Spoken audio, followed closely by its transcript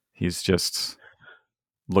He's just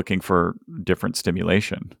looking for different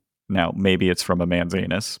stimulation. Now, maybe it's from a man's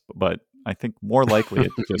anus, but I think more likely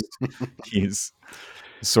it's just he's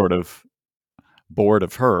sort of bored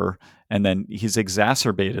of her, and then he's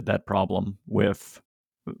exacerbated that problem with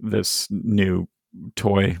this new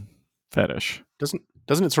toy fetish. Doesn't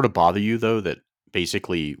it sort of bother you though that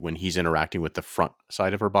basically when he's interacting with the front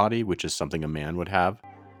side of her body, which is something a man would have,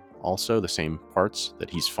 also the same parts,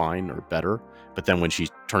 that he's fine or better, but then when she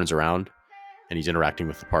turns around and he's interacting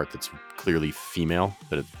with the part that's clearly female,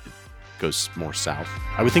 that it goes more south?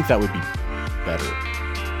 I would think that would be better.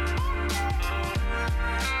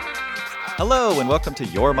 Hello, and welcome to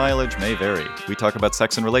Your Mileage May Vary. We talk about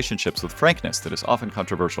sex and relationships with frankness that is often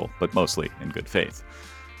controversial, but mostly in good faith.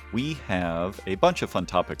 We have a bunch of fun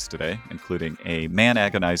topics today, including a man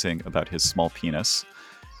agonizing about his small penis,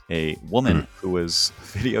 a woman who was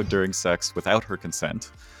videoed during sex without her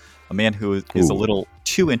consent, a man who is a little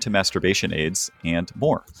too into masturbation aids, and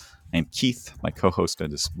more. I'm Keith. My co-host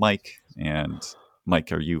is Mike. And Mike,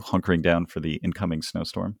 are you hunkering down for the incoming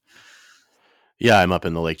snowstorm? Yeah, I'm up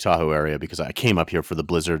in the Lake Tahoe area because I came up here for the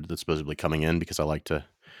blizzard that's supposedly coming in, because I like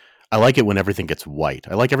it when everything gets white.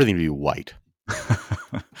 I like everything to be white.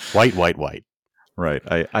 White, white, white. Right.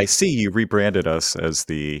 I see you rebranded us as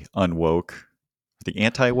the unwoke, the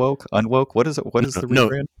anti-woke, unwoke. What is it? What is the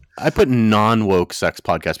rebrand? I put non-woke sex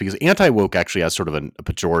podcast because anti-woke actually has sort of a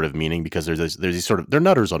pejorative meaning, because there's these sort of, they're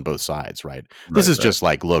nutters on both sides, right? This is just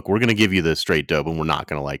like, look, we're going to give you the straight dope, and we're not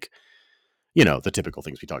going to, like, you know, the typical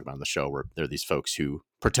things we talk about on the show, where there are these folks who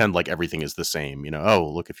pretend like everything is the same. You know, oh,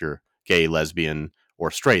 look, if you're gay, lesbian,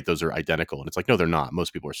 or straight, those are identical. And it's like, no, they're not.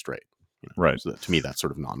 Most people are straight. You know? Right. So to me, that's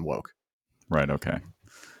sort of non-woke. Right. Okay.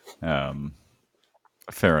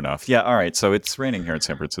 Fair enough. Yeah. All right. So it's raining here in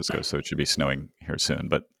San Francisco, so it should be snowing here soon.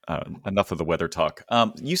 But enough of the weather talk.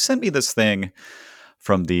 You sent me this thing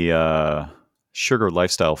from the Sugar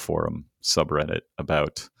Lifestyle Forum subreddit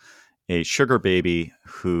about a sugar baby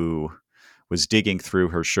who was digging through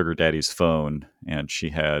her sugar daddy's phone, and she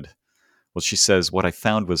says, what I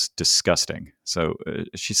found was disgusting. So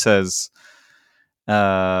she says,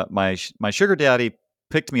 my sugar daddy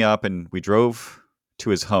picked me up and we drove to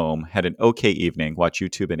his home, had an okay evening, watched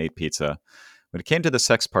YouTube and ate pizza. When it came to the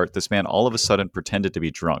sex part, this man all of a sudden pretended to be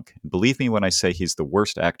drunk. And believe me when I say he's the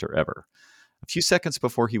worst actor ever. A few seconds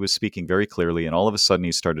before, he was speaking very clearly, and all of a sudden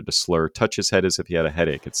he started to slur, touch his head as if he had a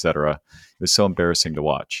headache, etc. It was so embarrassing to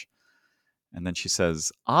watch. And then she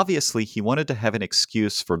says, obviously, he wanted to have an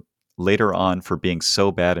excuse for later on for being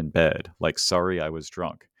so bad in bed, like, sorry, I was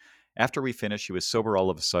drunk. After we finished, he was sober all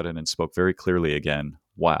of a sudden and spoke very clearly again.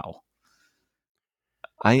 Wow.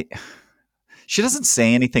 She doesn't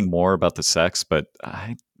say anything more about the sex, but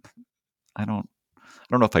I don't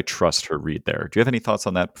know if I trust her read there. Do you have any thoughts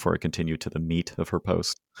on that before I continue to the meat of her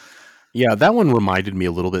post? Yeah, that one reminded me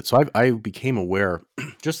a little bit. So I became aware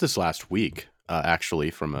just this last week,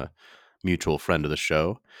 actually, from a mutual friend of the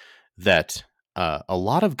show, that a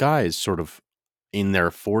lot of guys sort of in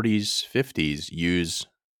their 40s, 50s use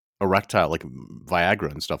erectile, like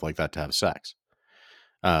Viagra and stuff like that, to have sex.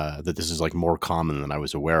 That this is like more common than I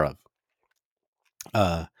was aware of.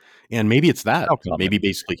 And maybe it's that. Maybe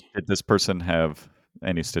basically, did this person have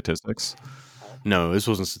any statistics? No, this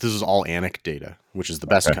was all anecdata, which is the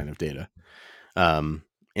best kind of data. And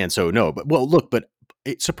so no, but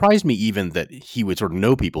it surprised me even that he would sort of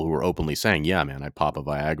know people who were openly saying, yeah, man, I pop a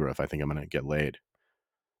Viagra if I think I'm going to get laid.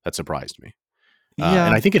 That surprised me. Yeah.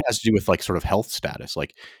 And I think it has to do with like sort of health status.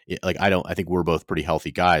 I think we're both pretty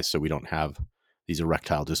healthy guys, so we don't have these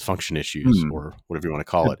erectile dysfunction issues or whatever you want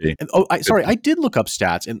to call it. And, I did look up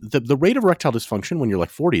stats, and the rate of erectile dysfunction when you're like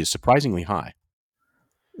 40 is surprisingly high.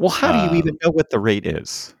 Well, how do you even know what the rate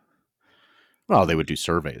is? Well, they would do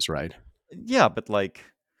surveys, right? Yeah, but like,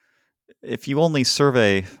 if you only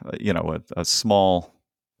survey, a small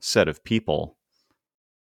set of people,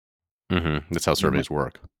 that's how surveys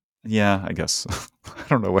work. Yeah, I guess. I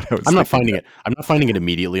don't know what I was. I'm not finding it. I'm not finding it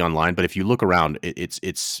immediately online, but if you look around, it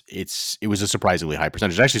was a surprisingly high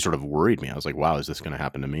percentage. It actually sort of worried me. I was like, wow, is this going to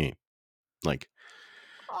happen to me? Like,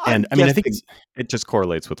 and I mean, I think it just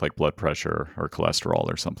correlates with like blood pressure or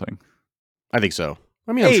cholesterol or something. I think so.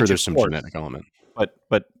 I mean, I'm sure there's some genetic element,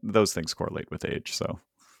 but those things correlate with age. So,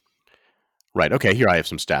 right. Okay. Here I have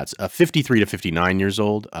some stats. 53 to 59 years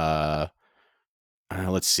old.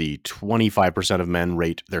 Let's see. 25% of men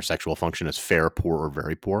rate their sexual function as fair, poor, or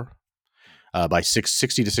very poor. By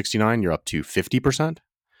 60 to 69, you're up to 50%.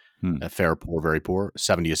 Fair, poor, very poor.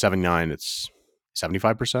 70 to 79, it's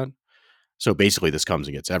 75%. So basically, this comes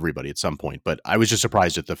and gets everybody at some point. But I was just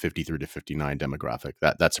surprised at the 53 to 59 demographic.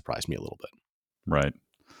 That surprised me a little bit. Right.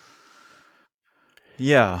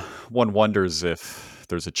 Yeah, one wonders if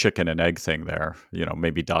there's a chicken and egg thing there.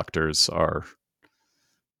 Maybe doctors are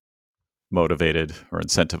motivated or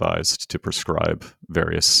incentivized to prescribe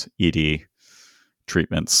various ED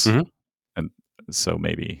treatments, Mhm. and so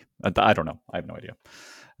maybe I don't know. I have no idea.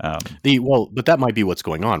 But that might be what's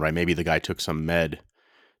going on, right? Maybe the guy took some med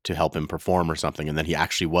to help him perform or something, and then he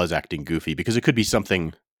actually was acting goofy because it could be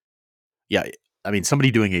something. Yeah, I mean, somebody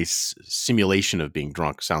doing a simulation of being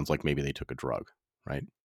drunk sounds like maybe they took a drug, right?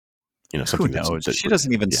 Who Something knows? that She would,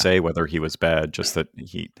 doesn't even yeah. say whether he was bad. Just that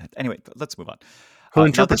he. Anyway, let's move on. Her Now this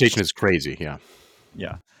interpretation was is crazy. Yeah.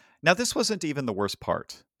 Yeah. Now, this wasn't even the worst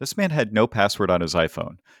part. This man had no password on his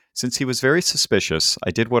iPhone. Since he was very suspicious,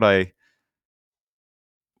 I did what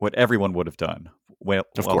everyone would have done. Well,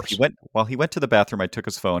 Of course. while he went to the bathroom, I took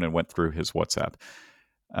his phone and went through his WhatsApp.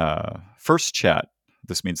 First chat.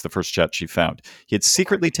 This means the first chat she found. He had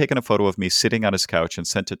secretly taken a photo of me sitting on his couch and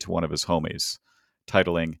sent it to one of his homies,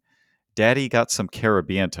 titling "Daddy got some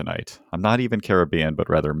Caribbean tonight." I'm not even Caribbean, but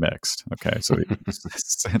rather mixed. Okay, so he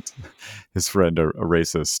sent his friend a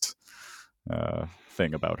racist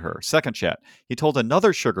thing about her. Second chat. He told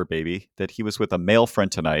another sugar baby that he was with a male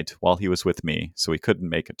friend tonight while he was with me, so he couldn't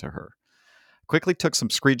make it to her. Quickly took some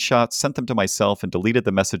screenshots, sent them to myself, and deleted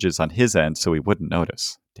the messages on his end so he wouldn't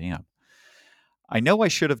notice. Damn. I know I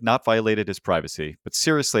should have not violated his privacy, but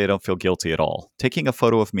seriously, I don't feel guilty at all. Taking a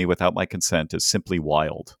photo of me without my consent is simply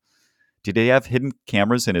wild. Did he have hidden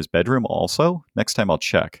cameras in his bedroom also? Next time I'll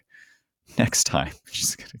check. Next time,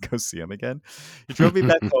 she's going to go see him again. He drove me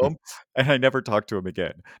back home, and I never talked to him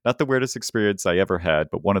again. Not the weirdest experience I ever had,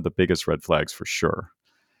 but one of the biggest red flags for sure.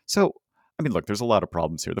 So, I mean, look, there's a lot of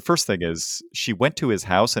problems here. The first thing is she went to his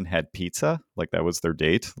house and had pizza. Like that was their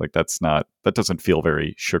date. Like that doesn't feel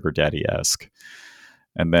very sugar daddy esque.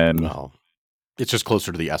 And then, Well, it's just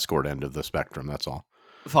closer to the escort end of the spectrum. That's all.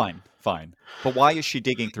 fine, fine. But why is she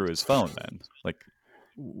digging through his phone then? Like,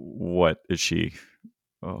 what is she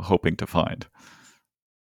hoping to find?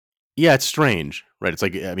 Yeah, it's strange, right? It's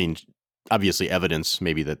like, I mean, obviously evidence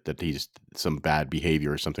maybe that he's some bad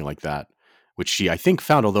behavior or something like that, which she I think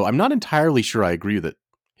found. Although I'm not entirely sure I agree that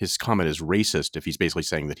his comment is racist. If he's basically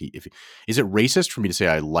saying that if is it racist for me to say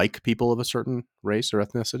I like people of a certain race or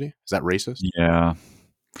ethnicity? Is that racist? Yeah.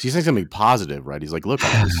 'Cause he's saying something positive, right? He's like, look,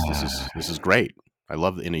 this is great. I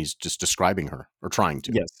love it. And he's just describing her or trying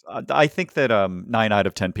to. Yes, I think that 9 out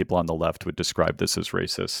of 10 people on the left would describe this as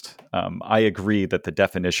racist. I agree that the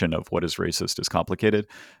definition of what is racist is complicated,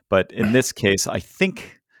 but in this case, I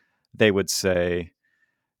think they would say,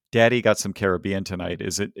 "Daddy got some Caribbean tonight."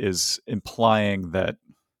 Is implying that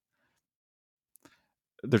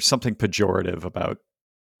there's something pejorative about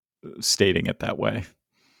stating it that way.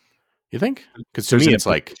 You think? Because to There's me, an it's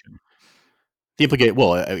like implication, the implicate.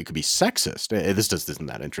 Well, it could be sexist. This just isn't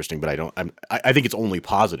that interesting, but I think it's only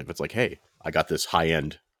positive. It's like, hey, I got this high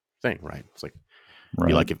end thing, right? It's like be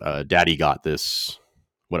right? like if Daddy got this,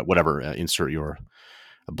 whatever. Insert your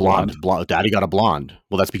Blonde. blonde. Daddy got a blonde.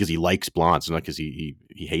 Well, that's because he likes blondes, not because he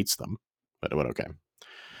hates them. But okay.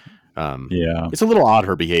 Yeah. It's a little odd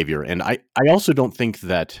her behavior, and I also don't think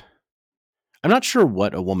that I'm not sure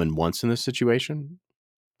what a woman wants in this situation.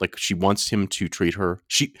 Like she wants him to treat her.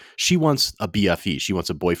 She wants a BFE. She wants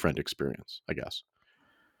a boyfriend experience, I guess.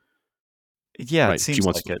 Yeah, it Right? She seems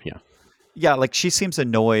wants, like it. yeah. Yeah, like she seems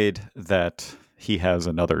annoyed that he has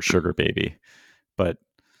another sugar baby, but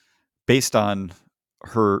based on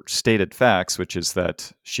her stated facts, which is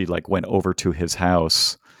that she like went over to his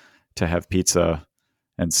house to have pizza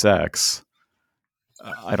and sex,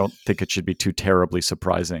 I don't think it should be too terribly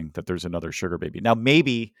surprising that there's another sugar baby. Now,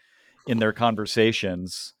 maybe in their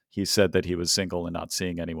conversations, he said that he was single and not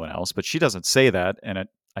seeing anyone else, but she doesn't say that, and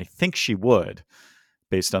I think she would,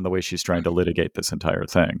 based on the way she's trying to litigate this entire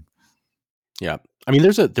thing. Yeah. I mean,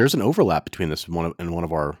 there's an overlap between this and one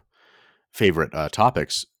of our favorite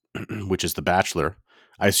topics, which is The Bachelor.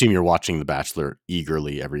 I assume you're watching The Bachelor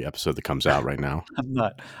eagerly every episode that comes out right now. I'm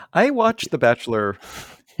not. I watch The Bachelor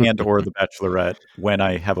and or The Bachelorette when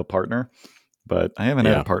I have a partner, but I haven't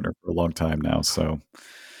had a Yeah. partner for a long time now, so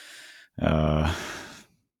uh,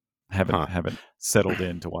 haven't Huh. haven't settled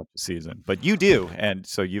in to watch the season. But you do, and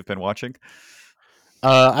so you've been watching.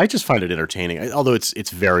 I just find it entertaining, although it's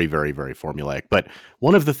very, very, very formulaic. But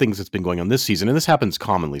one of the things that's been going on this season, and this happens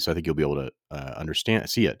commonly, so I think you'll be able to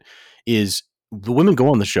see it, is the women go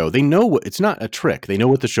on the show. They know it's not a trick. They know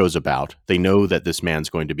what the show's about. They know that this man's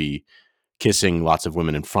going to be kissing lots of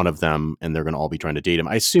women in front of them, and they're going to all be trying to date him.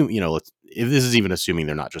 I assume, if this is even assuming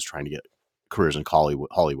they're not just trying to get careers in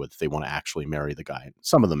Hollywood, they want to actually marry the guy.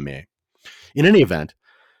 Some of them may. In any event,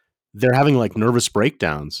 they're having like nervous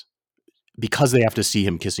breakdowns because they have to see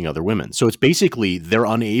him kissing other women. So it's basically they're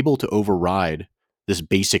unable to override this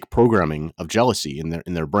basic programming of jealousy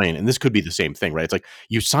in their brain. And this could be the same thing, right? It's like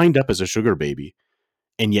you signed up as a sugar baby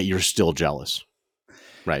and yet you're still jealous,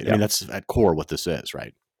 right? I Yeah. mean, that's at core what this is,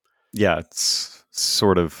 right? Yeah, it's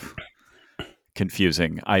sort of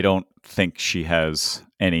confusing. I don't think she has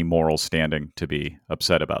any moral standing to be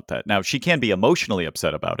upset about that. Now, she can be emotionally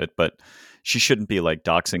upset about it, but she shouldn't be like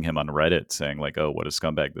doxing him on Reddit saying like, "Oh, what a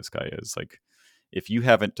scumbag this guy is." Like, if you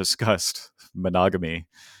haven't discussed monogamy,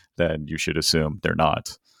 then you should assume they're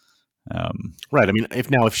not. Right. I mean,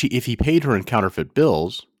 if he paid her in counterfeit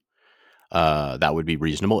bills, that would be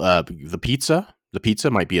reasonable. The pizza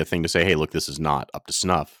might be a thing to say, hey, look, this is not up to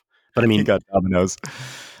snuff. But I He mean, got Domino's.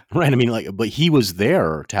 right. I mean, like, but he was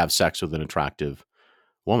there to have sex with an attractive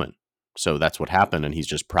woman. So that's what happened. And he's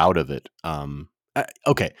just proud of it.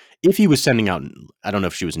 Okay. If he was sending out, I don't know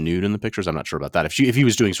if she was nude in the pictures. I'm not sure about that. If he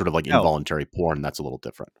was doing sort of like No, involuntary porn, that's a little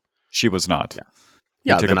different. she was not. Yeah. He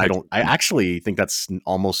Yeah. took a Then picture. I actually think that's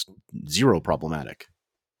almost zero problematic.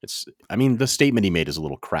 I mean, the statement he made is a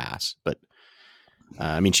little crass, but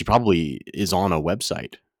I mean, she probably is on a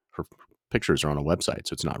website. Her pictures are on a website,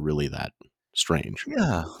 so it's not really that strange.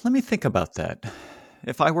 Yeah, let me think about that.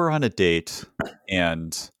 If I were on a date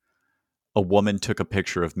and a woman took a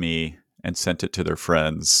picture of me and sent it to their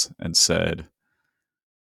friends and said,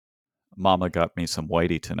 "Mama got me some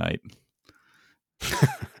whitey tonight,"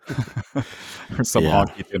 or some Yeah.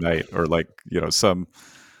 honky tonight, or like, some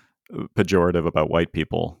pejorative about white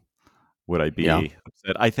people, would I Yeah. be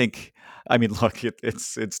upset? I mean, look,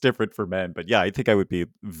 it's different for men, but yeah, I think I would be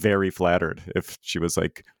very flattered if she was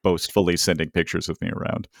like boastfully sending pictures of me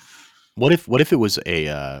around. What if it was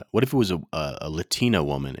a Latina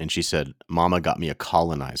woman and she said, "Mama got me a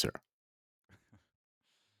colonizer."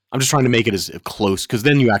 I'm just trying to make it as close because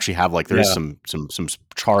then you actually have like there is Yeah. some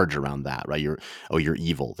charge around that, right? You're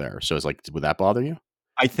evil there. So it's like, would that bother you?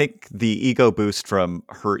 I think the ego boost from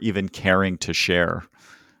her even caring to share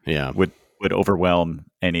Yeah. would would overwhelm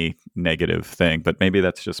any negative thing, but maybe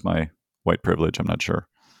that's just my white privilege. I'm not sure.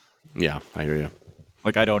 Yeah. I hear you.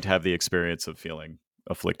 Like, I don't have the experience of feeling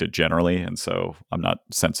afflicted generally, and so I'm not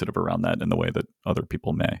sensitive around that in the way that other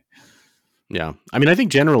people may. Yeah. I mean, I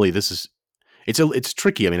think generally it's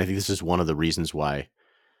tricky. I mean, I think this is one of the reasons why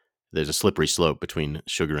there's a slippery slope between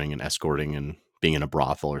sugaring and escorting and being in a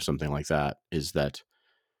brothel or something like that, is that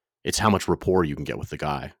it's how much rapport you can get with the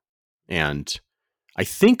guy. And I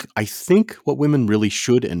think what women really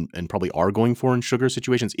should and probably are going for in sugar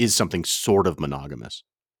situations is something sort of monogamous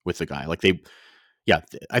with the guy. Like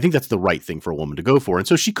I think that's the right thing for a woman to go for. And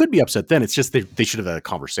so she could be upset then. It's just they should have had a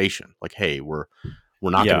conversation. Like, hey, we're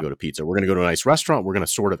not going Yeah, to go to pizza. We're going to go to a nice restaurant. We're going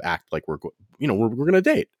to sort of act like we're going to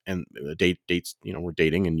date, and dates. We're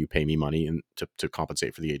dating, and you pay me money and to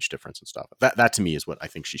compensate for the age difference and stuff. That to me is what I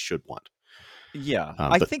think she should want. yeah.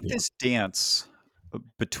 I But think this dance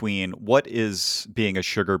between what is being a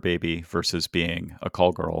sugar baby versus being a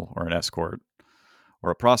call girl or an escort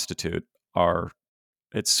or a prostitute are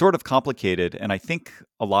it's sort of complicated, and I think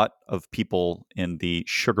a lot of people in the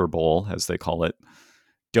sugar bowl, as they call it,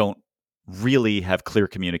 don't really have clear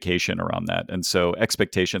communication around that. And so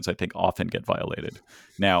expectations, I think, often get violated.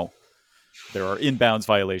 Now, there are inbounds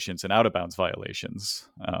violations and out of bounds violations.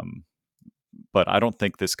 But I don't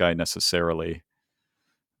think this guy necessarily,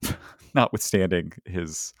 notwithstanding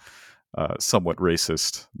his somewhat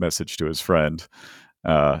racist message to his friend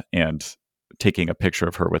and taking a picture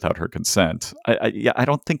of her without her consent, yeah, I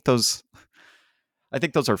don't think those. I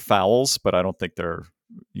think those are fouls, but I don't think they're,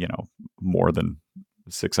 more than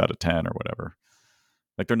 6 out of 10 or whatever.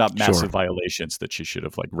 Like, they're not sure, massive violations that she should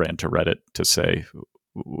have like ran to Reddit to say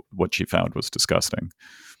what she found was disgusting.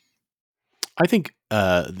 I think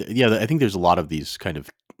I think there's a lot of these kind of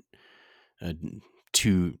uh,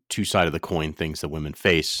 two side of the coin things that women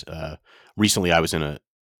face. Recently, I was in a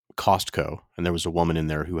Costco, and there was a woman in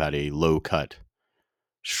there who had a low cut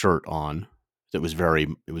shirt on that was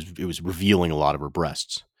it was revealing a lot of her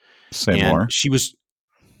breasts, Say and more. she was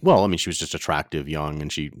well. I mean, she was just attractive, young,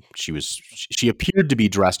 and she appeared to be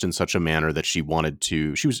dressed in such a manner that she wanted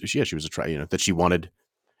to. She was attractive, that she wanted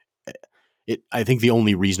it. I think the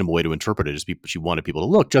only reasonable way to interpret it is she wanted people to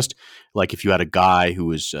look just like if you had a guy who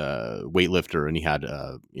was a weightlifter and he had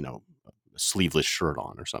a sleeveless shirt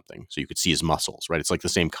on or something, so you could see his muscles. Right? It's like the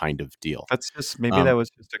same kind of deal. Maybe that Um, was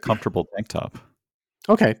just a comfortable tank top.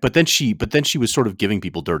 okay, but then she was sort of giving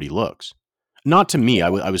people dirty looks. Not to me. I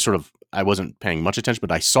was sort of I wasn't paying much attention,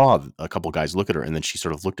 but I saw a couple guys look at her, and then she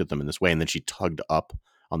sort of looked at them in this way, and then she tugged up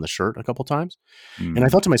on the shirt a couple times, and I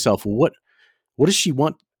Mm, thought to myself, what does she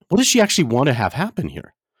want? What does she actually want to have happen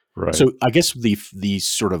here? right. So I guess the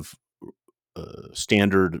sort of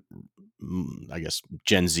standard, I guess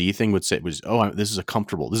Gen Z thing would say was, oh, this is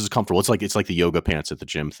comfortable. This is comfortable. It's like the yoga pants at the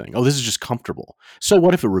gym thing. Oh, this is just comfortable. So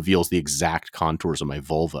what if it reveals the exact contours of my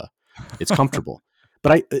vulva? It's comfortable.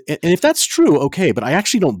 But and if that's true, okay. But I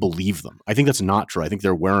actually don't believe them. I think that's not true. I think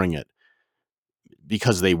they're wearing it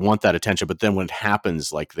because they want that attention. But then when it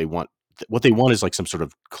happens, like what they want is like some sort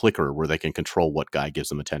of clicker where they can control what guy gives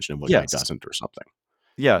them attention and what guy Yes. doesn't or something.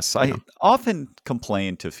 Yes. You I know? often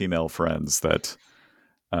complain to female friends that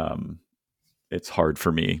um, it's hard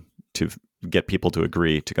for me to get people to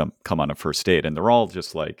agree to come on a first date. And they're all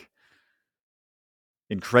just like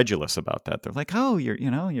incredulous about that. They're like, oh,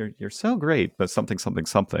 you're so great, but something, something,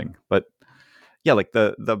 something. But yeah, like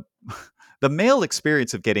the male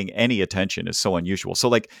experience of getting any attention is so unusual. So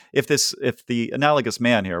like if the analogous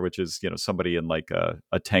man here, which is, somebody in like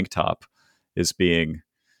a tank top, is being,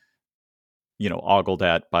 ogled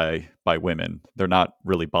at by women, they're not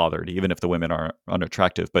really bothered, even if the women are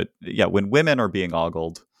unattractive. But yeah, when women are being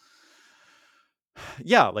ogled,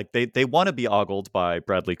 yeah, like they want to be ogled by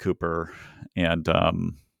Bradley Cooper and I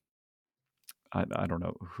don't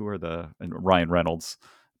know who are and Ryan Reynolds,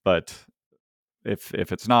 but if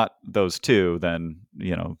it's not those two, then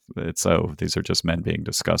it's, oh, these are just men being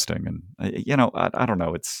disgusting. And I don't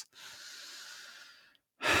know, it's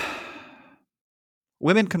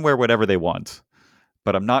women can wear whatever they want,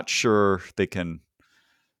 but I'm not sure they can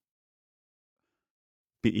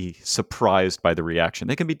be surprised by the reaction.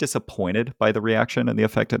 They can be disappointed by the reaction and the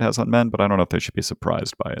effect it has on men, but I don't know if they should be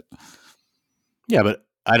surprised by it. Yeah, but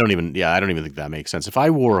I don't even think that makes sense. If I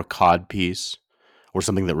wore a cod piece or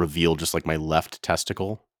something that revealed just like my left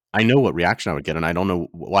testicle, I know what reaction I would get, and I don't know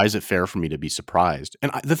why is it fair for me to be surprised.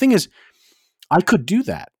 And the thing is, I could do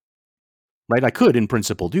that, right? I could, in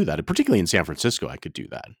principle, do that. And particularly in San Francisco, I could do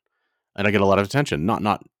that, and I get a lot of attention.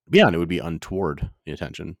 Yeah, and it would be untoward the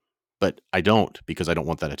attention, but I don't because I don't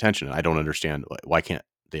want that attention, and I don't understand why can't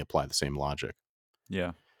they apply the same logic.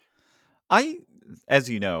 Yeah. As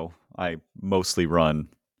you know, I mostly run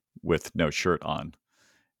with no shirt on.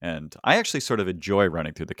 And I actually sort of enjoy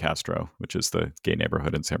running through the Castro, which is the gay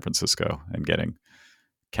neighborhood in San Francisco, and getting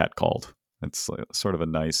catcalled. It's sort of a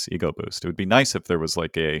nice ego boost. It would be nice if there was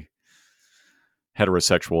like a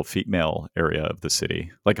heterosexual female area of the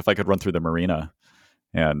city. Like if I could run through the marina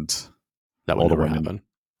and That would all the never women happen.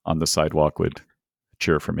 on the sidewalk would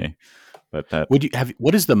cheer for me. But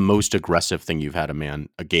What is the most aggressive thing you've had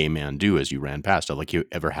a gay man do as you ran past? Like you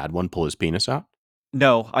ever had one pull his penis out?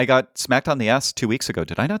 no, I got smacked on the ass 2 weeks ago.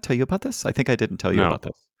 Did I not tell you about this? I think I didn't tell you No. about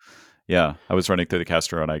this. Yeah, I was running through the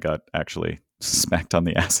Castro and I got actually smacked on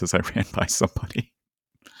the ass as I ran by somebody.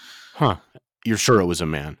 Huh. You're sure it was a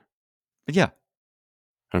man? Yeah.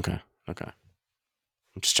 Okay. Okay.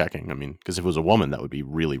 I'm just checking. I mean, because if it was a woman, that would be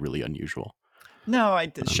really, really unusual. No, I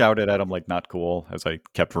Um, shouted at him like not cool as I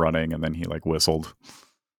kept running, and then he like whistled.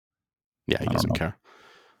 yeah, he I don't doesn't know. care.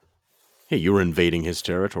 Hey, you were invading his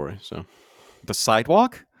territory, so The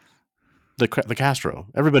sidewalk? the Castro.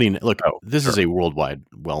 Everybody, look. Oh, This is sure. a worldwide,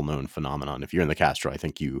 well-known phenomenon. If you're in the Castro, I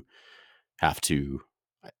think you have to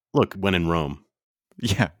look when in Rome.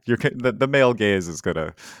 Yeah, the male gaze is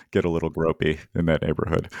gonna get a little gropey in that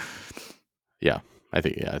neighborhood. Yeah, I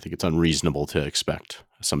think it's unreasonable to expect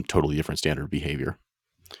some totally different standard of behavior.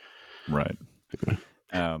 Right.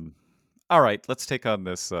 Um, all right, let's take on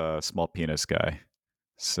this small penis guy. Yeah.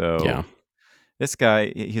 So this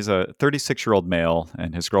guy, he's a 36-year-old male,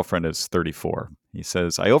 and his girlfriend is 34. He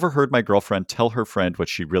says, I overheard my girlfriend tell her friend what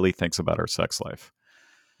she really thinks about our sex life.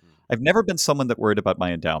 I've never been someone that worried about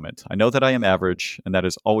my endowment. I know that I am average, and that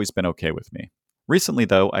has always been okay with me. Recently,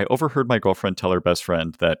 though, I overheard my girlfriend tell her best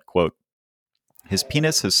friend that, quote, his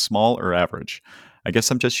penis is small or average. I guess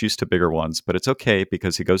I'm just used to bigger ones, but it's okay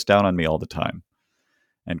because he goes down on me all the time,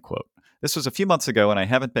 end quote. This was a few months ago, and I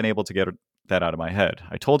haven't been able to get that out of my head.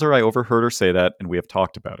 I told her I overheard her say that, and we have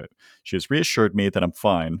talked about it. She has reassured me that I'm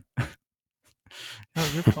fine. Oh,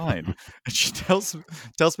 you're fine. And she tells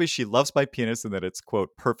me she loves my penis and that it's,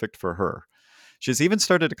 quote, perfect for her. She's even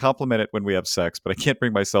started to compliment it when we have sex, but I can't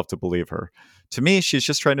bring myself to believe her. To me, she's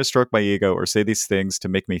just trying to stroke my ego or say these things to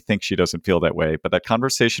make me think she doesn't feel that way, but that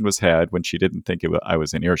conversation was had when she didn't think I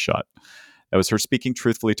was in earshot. That was her speaking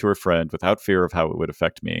truthfully to her friend without fear of how it would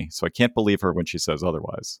affect me, so I can't believe her when she says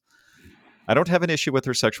otherwise. I don't have an issue with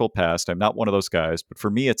her sexual past. I'm not one of those guys, but for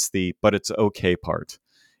me, it's the but it's okay part.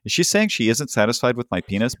 Is she saying she isn't satisfied with my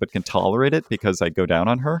penis but can tolerate it because I go down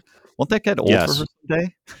on her? Won't that get old for her Yes.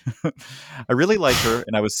 someday? I really like her,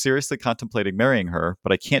 and I was seriously contemplating marrying her,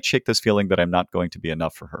 but I can't shake this feeling that I'm not going to be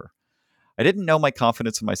enough for her. I didn't know my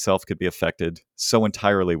confidence in myself could be affected so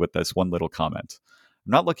entirely with this one little comment.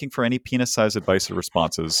 I'm not looking for any penis-sized advice or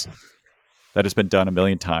responses. that has been done a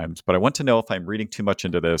million times, but I want to know if I'm reading too much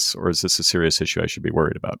into this or is this a serious issue I should be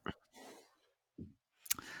worried about?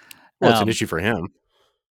 Well, it's an Um, issue for him.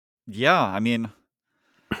 yeah, I mean,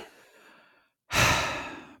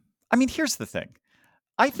 I mean, here's the thing.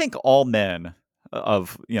 I think all men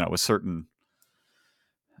of a certain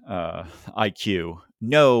IQ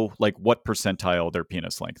know like what percentile their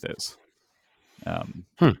penis length is.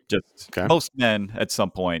 Hmm. Just Okay. most men at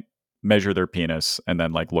some point measure their penis and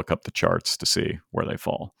then like look up the charts to see where they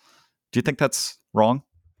fall. Do you think that's wrong?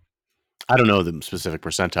 I don't know the specific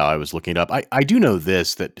percentile. I was looking it up. I do know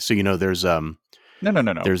this, that so No, no,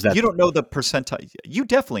 no, no. there's that. You don't know the percentile. You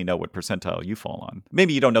definitely know what percentile you fall on.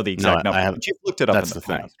 Maybe you don't know the No, exact I number, have. but you've looked it up in That's the the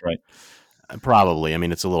thing. past, right? Probably. I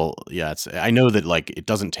mean, it's a little. Yeah. It's. I know that like it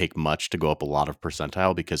doesn't take much to go up a lot of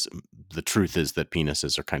percentile because the truth is that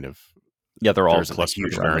penises are kind of Yeah, they're there all isn't a clustered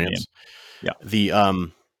huge around the mean. variance. Yeah.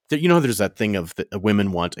 There's that thing of the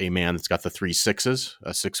women want a man that's got the 3 sixes,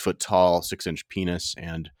 a 6 foot tall, 6 inch penis,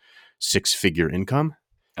 and 6-figure income.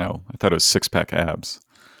 Oh, I thought it was six pack abs.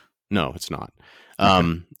 No, it's not.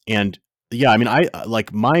 Okay. And yeah, I mean, I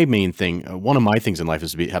like my main thing. One of my things in life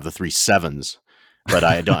is to have the 3 sevens, but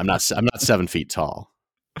I don't. I'm not 7 feet tall.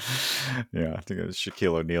 Yeah, I think it was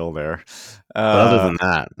Shaquille O'Neal there. But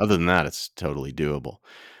Uh, other than that, it's totally doable.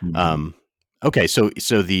 mhm. Um, okay, so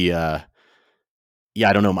the yeah,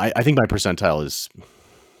 I don't know. I think my percentile is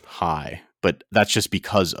high, but that's just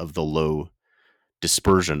because of the low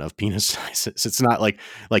dispersion of penis sizes. It's not like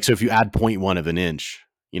so if you add zero point 0.1 of an inch,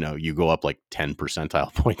 you go up like 10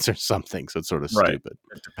 percentile points or something. So it's sort of Right. stupid.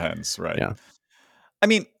 It depends, right? Yeah. I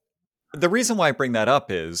mean, the reason why I bring that up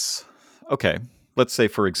is okay, let's say,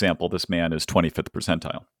 for example, this man is 25th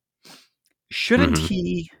percentile. Shouldn't Hmm.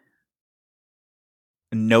 he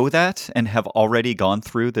know that and have already gone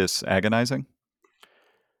through this agonizing?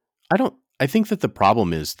 I think that the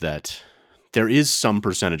problem is that there is some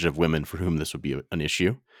percentage of women for whom this would be an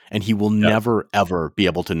issue, and he will Yes. never ever be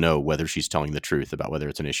able to know whether she's telling the truth about whether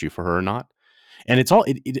it's an issue for her or not. And it's all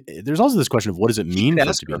there's also this question of what does it He mean could for it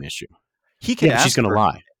ask to be her. an issue? He could Yeah, but she's ask going to her.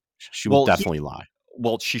 lie. She will Well, definitely lie.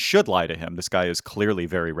 she should lie to him. This guy is clearly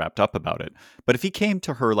very wrapped up about it. But if he came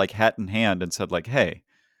to her like hat in hand and said like, "Hey,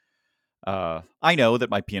 I know that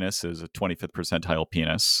my penis is a 25th percentile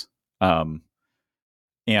penis, um,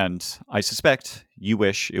 and I suspect you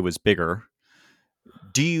wish it was bigger.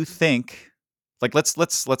 Do you think, like, let's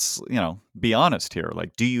be honest here.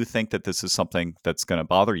 Like, do you think that this is something that's going to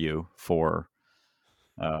bother you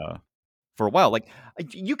uh, for a while? Like,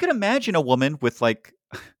 you can imagine a woman with like."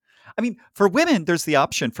 I mean, for women, there's the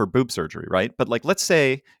option for boob surgery, right? But like, let's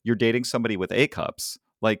say you're dating somebody with A cups.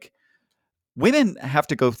 Like, women have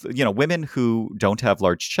to go, women who don't have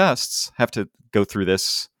large chests have to go through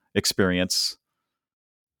this experience,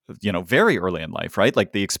 very early in life, right?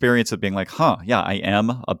 Like the experience of being like, huh, yeah, I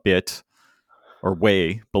am a bit or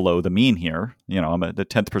way below the mean here. I'm at the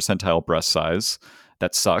 10th percentile breast size.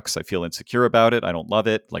 That sucks. I feel insecure about it. I don't love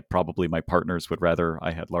it. Like, probably my partners would rather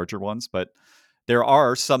I had larger ones, but there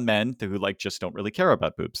are some men who like just don't really care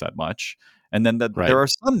about boobs that much. And then there Right. are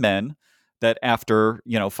some men that after,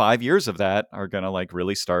 5 years of that are going to like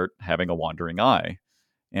really start having a wandering eye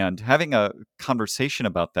and having a conversation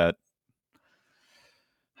about that.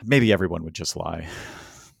 Maybe everyone would just lie.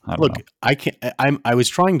 I don't Look, know. I was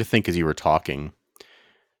trying to think as you were talking,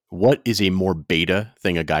 what is a more beta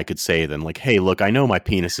thing a guy could say than like, "Hey, look, I know my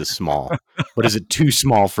penis is small, but is it too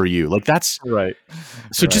small for you?" Like that's Right.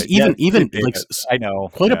 so just Right. Yeah, it's pretty even like beta. I know.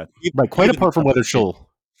 quite a Yeah. quite Even the apart from whether conversation. she'll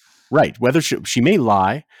right, whether she may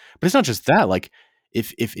lie, but it's not just that. Like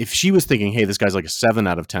if she was thinking, "Hey, this guy's like a 7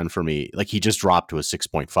 out of 10 for me," like he just dropped to a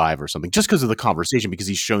 6.5 or something just because of the conversation because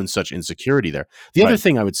he's shown such insecurity there. The other Right.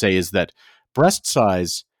 thing I would say is that breast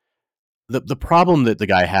size the problem that the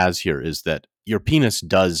guy has here is that your penis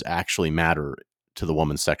does actually matter to the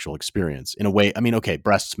woman's sexual experience in a way. I mean, okay,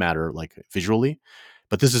 breasts matter like visually,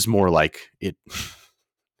 but this is more like it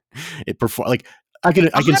perform like I can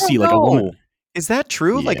I see don't like a woman. know. Is that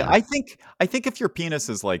true? Like, Yeah, I think if your penis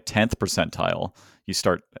is like 10th percentile, you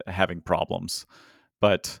start having problems.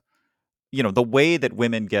 But, the way that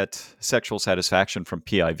women get sexual satisfaction from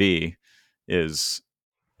PIV is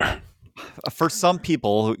for some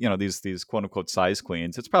people, these quote unquote size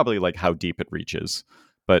queens, it's probably like how deep it reaches.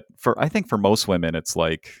 But I think for most women, it's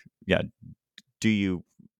like, yeah, do you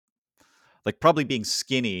like probably being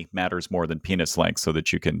skinny matters more than penis length so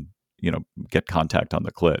that you can, get contact on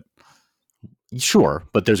the clit. sure,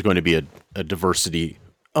 but there's going to be a diversity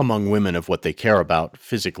among women of what they care about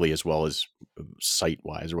physically as well as sight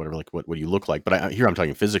wise or whatever. Like what you look like, but here I'm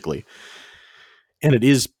talking physically, and it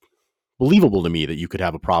is believable to me that you could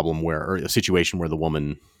have a problem where or a situation where the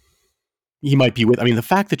woman he might be with. I mean, the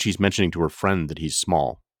fact that she's mentioning to her friend that he's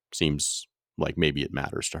small seems like maybe it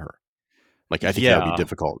matters to her. Like, I think that would be Yeah.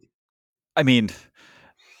 difficult. I mean,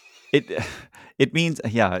 it it means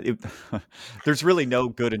there's really no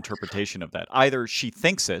good interpretation of that. Either she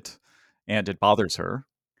thinks it and it bothers her,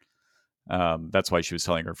 that's why she was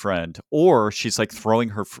telling her friend, or she's like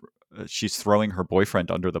she's throwing her boyfriend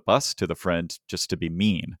under the bus to the friend just to be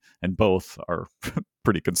mean, and both are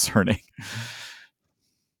pretty concerning.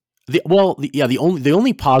 The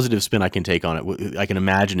only positive spin I can take on it, I can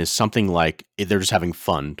imagine, is something like they're just having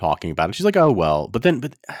fun talking about it. She's like, "Oh well," but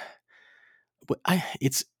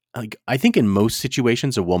it's like, I think in most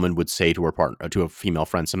situations, a woman would say to her partner, to a female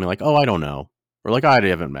friend, something like, "Oh, I don't know," or like, "I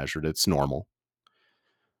haven't measured. It's normal."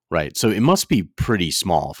 Right. So it must be pretty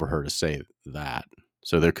small for her to say that.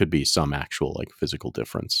 So there could be some actual like physical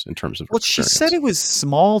difference in terms of her Well, she said experience. it was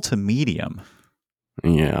small to medium.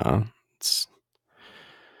 Yeah. It's,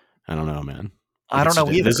 I don't know, man. Like, I don't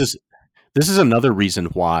know either. this is another reason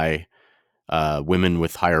why women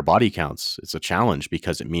with higher body counts, it's a challenge,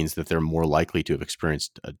 because it means that they're more likely to have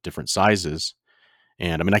experienced different sizes.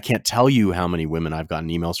 And I mean, I can't tell you how many women I've gotten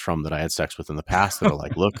emails from that I had sex with in the past that are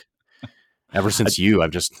like, "Look, ever I since you,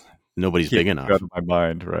 nobody's can't big get you out enough." of my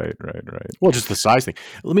mind. Right, right, right. Well, just the size thing.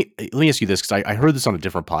 Let me ask you this, because I heard this on a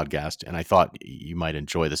different podcast, and I thought you might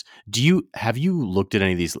enjoy this. Have you looked at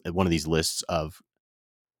one of these lists of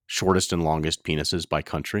shortest and longest penises by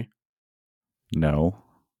country? No,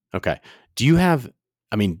 Okay. Do you have,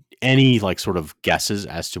 I mean, any like sort of guesses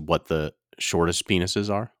as to what the shortest penises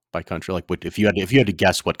are by country? Like, what if you had to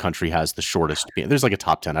guess what country has the shortest penis? There's like a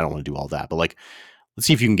top 10. I don't want to do all that, but like, let's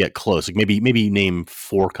see if you can get close. Like, maybe name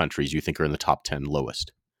 4 countries you think are in the top 10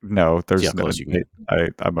 lowest. no. See how There's no. close you can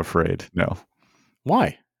get. I'm afraid no.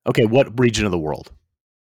 Why? Okay, what region of the world?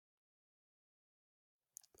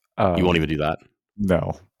 You won't Um, even do that.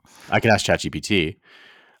 no. I can ask ChatGPT.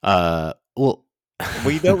 Well,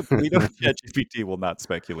 We know ChatGPT will not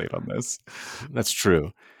speculate on this. that's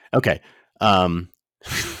true. Okay. Um,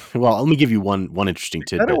 well, let me give you one interesting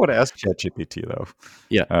I don't tidbit. want to ask ChatGPT though.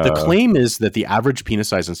 Yeah, the Uh, claim is that the average penis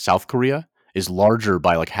size in South Korea is larger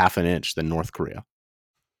by like half an inch than North Korea,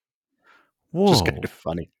 which is kind whoa. of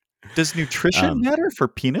funny. Does nutrition Um, matter for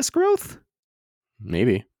penis growth?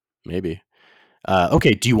 maybe, maybe.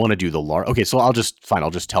 Okay, do you want to do the large? Okay, so I'll just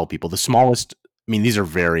tell people the smallest. I mean, these are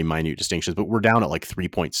very minute distinctions, but we're down at like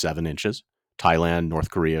 3.7 inches. Thailand, North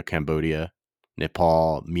Korea, Cambodia,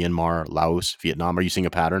 Nepal, Myanmar, Laos, Vietnam. Are you seeing a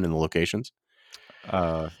pattern in the locations?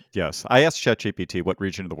 Yes. I asked ChatGPT what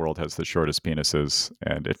region of the world has the shortest penises,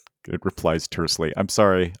 and it replies tersely, "I'm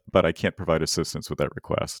sorry, but I can't provide assistance with that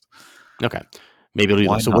request." Okay, maybe it'll do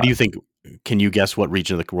Why that. So, what do not? you think? Can you guess what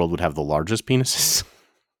region of the world would have the largest penises?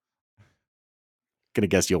 Gonna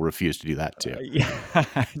guess you'll refuse to do that too. Yeah,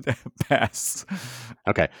 pass.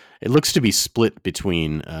 Okay. It looks to be split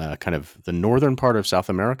between kind of the northern part of South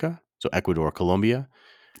America, so Ecuador, Colombia,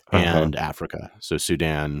 Uh-huh. and Africa. So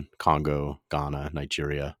Sudan, Congo, Ghana,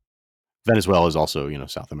 Nigeria. Venezuela is also,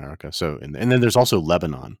 South America. So, and then there's also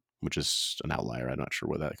Lebanon, which is an outlier. I'm not sure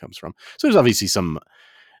where that comes from. So there's obviously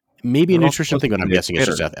maybe a They're all nutrition close thing, but to I'm the guessing it's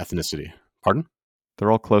equator. just ethnicity. Pardon?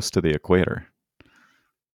 They're all close to the equator.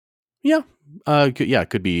 Yeah. Yeah, it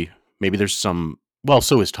could be. Maybe there's some. Well,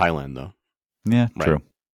 so is Thailand, though, Yeah, right? true.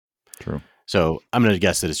 True. So I'm going to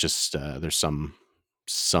guess that it's just there's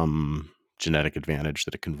some genetic advantage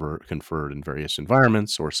that it conferred in various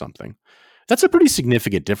environments or something. That's a pretty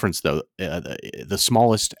significant difference, though. The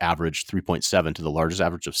smallest average 3.7 to the largest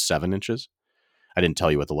average of 7 inches. I didn't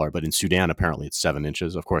tell you what the large, but in Sudan apparently it's 7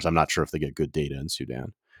 inches. Of course, I'm not sure if they get good data in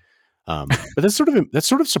Sudan. But that's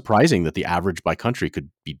sort of surprising that the average by country could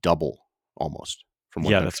be double almost from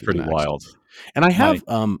one Yeah, that's country to the pretty next. wild. And My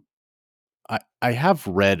I have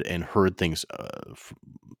read and heard things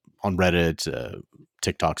on Reddit,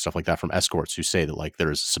 TikTok, stuff like that from escorts who say that like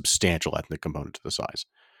there is a substantial ethnic component to the size,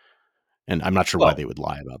 and I'm not sure why well, they would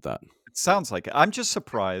lie about that. it sounds like it. I'm just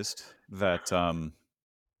surprised that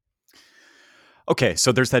okay,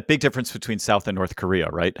 so there's that big difference between South and North Korea,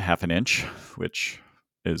 right? Half an inch, which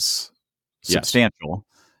is Yes, substantial.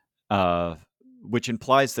 Uh, which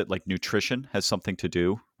implies that like nutrition has something to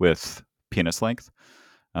do with penis length.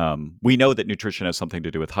 We know that nutrition has something to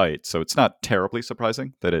do with height, so it's not terribly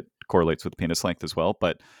surprising that it correlates with penis length as well.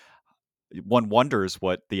 But one wonders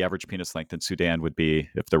what the average penis length in Sudan would be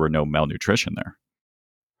if there were no malnutrition there.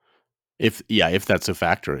 if that's a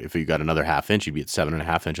factor, if you got another half inch, you'd be at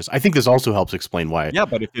 7.5 inches. I think this also helps explain why. Yeah,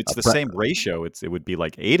 but if it's A the pre- same ratio, it would be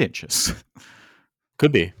like 8 inches.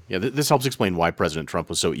 could be, yeah. This helps explain why President Trump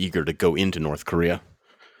was so eager to go into North Korea,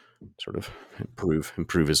 sort of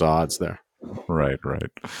improve his odds there. Right,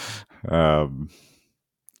 right. Um,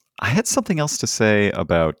 I had something else to say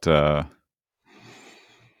about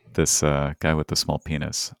this guy with the small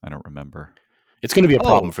penis. I don't remember. It's going to be a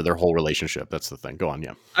problem Oh, for their whole relationship. That's the thing. Go on.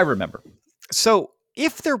 Yeah. I remember. So,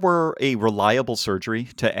 if there were a reliable surgery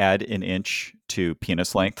to add an inch to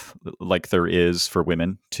penis length, like there is for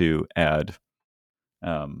women to add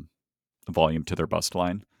um, volume to their bust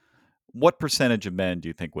line, what percentage of men do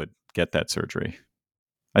you think would get that surgery?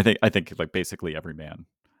 I think like basically every man,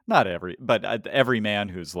 not every, but every man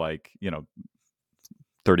who's like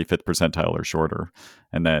 35th percentile or shorter,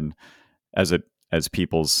 and then as it as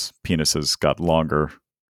people's penises got longer,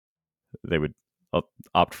 they would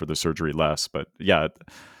opt for the surgery less. But yeah,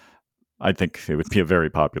 I think it would be a very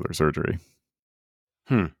popular surgery,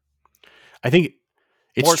 Hmm. I think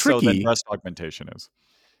it's more so than tricky. breast augmentation is.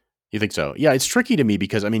 You think so? Yeah, it's tricky to me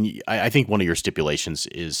because I mean, I think one of your stipulations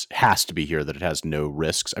has to be here that it has no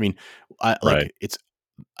risks. I mean, Right. like it's.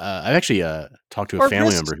 I've actually talked to a Or family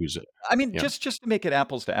risks. member who's I mean, yeah. just to make it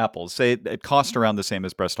apples to apples, say it cost around the same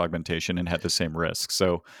as breast augmentation and had the same risks.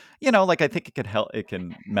 So, like I think it could help. It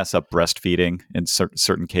can mess up breastfeeding in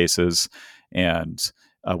certain cases, and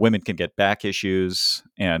women can get back issues,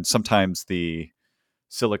 and sometimes the I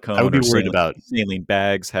would silicone be or worried about. saline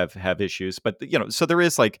bags have issues. But so there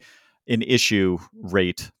is like an issue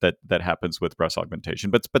rate that happens with breast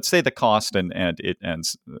augmentation. But say the cost and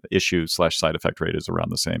issue slash side effect rate is around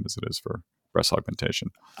the same as it is for breast augmentation.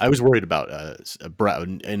 I was worried about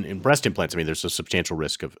in breast implants. I mean, there's a substantial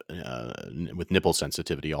risk of with nipple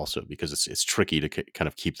sensitivity also because it's tricky to kind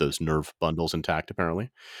of keep those nerve bundles intact. Apparently,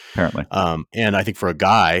 Apparently. and I think for a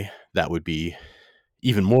guy that would be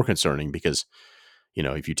even more concerning because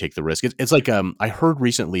if you take the risk, it's like I heard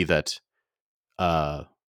recently that uh,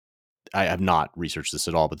 I have not researched this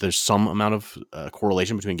at all, but there's some amount of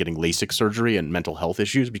correlation between getting LASIK surgery and mental health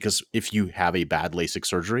issues because if you have a bad LASIK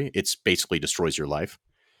surgery, it's basically destroys your life.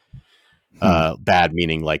 Hmm. Bad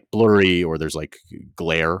meaning like blurry or there's like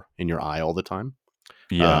glare in your eye all the time.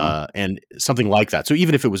 Yeah. And something like that. So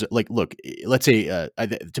even if it was like, look, let's say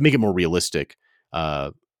to make it more realistic,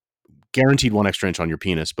 uh, guaranteed one extra inch on your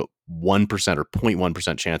penis, but 1% or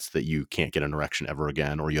 0.1% chance that you can't get an erection ever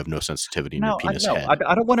again, or you have no sensitivity in your No, penis no, I, head.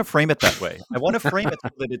 I don't want to frame it that way. I want to frame it so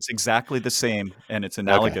that it's exactly the same and it's Okay.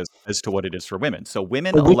 analogous as to what it is for women. So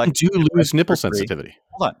women But women elect do to get breast lose nipple surgery. sensitivity.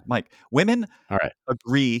 Hold on, Mike. Women All right.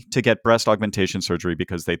 agree to get breast augmentation surgery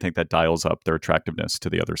because they think that dials up their attractiveness to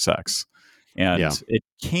the other sex. Yeah. And it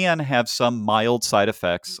can have some mild side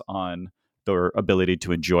effects on their ability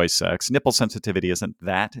to enjoy sex. Nipple sensitivity isn't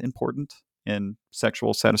that important in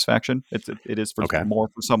sexual satisfaction. It is for Okay. more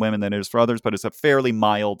for some women than it is for others, but it's a fairly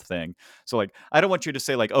mild thing. So like I don't want you to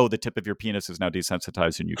say like, oh, the tip of your penis is now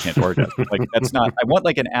desensitized and you can't orgasm. Like that's not I want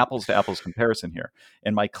like an apples to apples comparison here.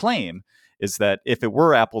 And my claim is that if it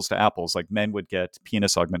were apples to apples, like men would get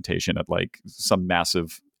penis augmentation at like some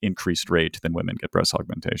massive increased rate than women get breast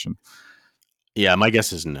augmentation. Yeah. My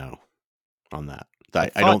guess is no on that. I I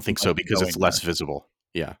thought don't you think might so be because it's going less there. visible.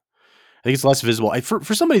 Yeah. I think it's less visible.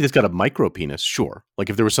 For somebody that's got a micro penis, sure. Like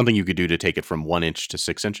if there was something you could do to take it from 1 inch to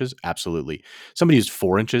 6 inches, absolutely. Somebody who's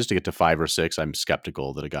 4 inches to get to 5 or 6, I'm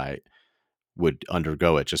skeptical that a guy would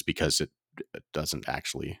undergo it just because it doesn't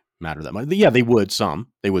actually matter that much. Yeah, they would some.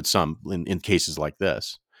 They would some in cases like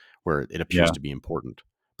this where it appears Yeah. to be important.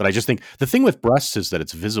 But I just think the thing with breasts is that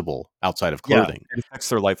it's visible outside of Yeah. clothing. It affects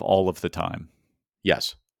their life all of the time.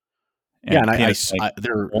 Yes. Yeah, and And penis length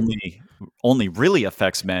they're only really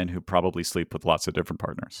affects men who probably sleep with lots of different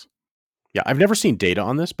partners. yeah, I've never seen data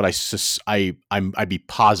on this, but I'd be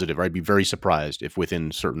positive or I'd be very surprised if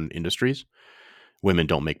within certain industries women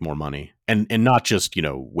don't make more money and not just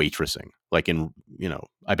waitressing like in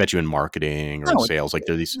I bet you in marketing or in No, it's sales like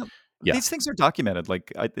there are these. Yeah. these things are documented.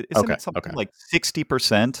 Like, isn't Okay. it something Okay. like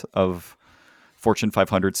 60% of Fortune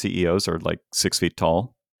 500 CEOs are like 6 feet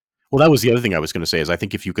tall? Well, that was the other thing I was going to say is I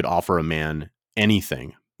think if you could offer a man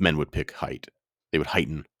anything, men would pick height. They would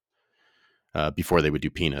heighten before they would do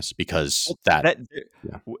penis because Well, that. that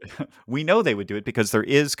Yeah, we know they would do it because there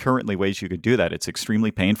is currently ways you could do that. It's extremely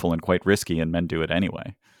painful and quite risky, and men do it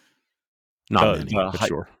anyway. not The many, the but height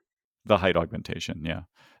sure, the height augmentation, yeah.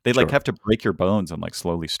 They like sure. have to break your bones and like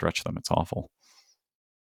slowly stretch them. It's awful.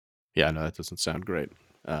 Yeah, no, that doesn't sound great.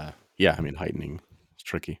 Yeah, I mean heightening is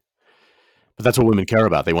tricky. But that's what women care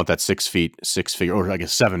about. They want that 6 feet, 6 figure, or I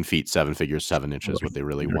guess 7 feet, 7 figures, 7 inches. What Right. they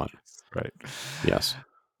really want. Right. Yes.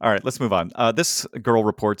 All right, let's move on. This girl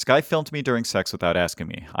reports, guy filmed me during sex without asking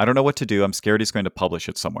me. I don't know what to do. I'm scared he's going to publish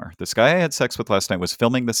it somewhere. This guy I had sex with last night was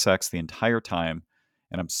filming the sex the entire time,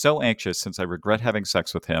 and I'm so anxious since I regret having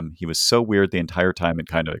sex with him. He was so weird the entire time and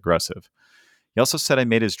kind of aggressive. He also said I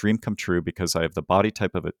made his dream come true because I have the body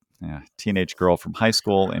type of a teenage girl from high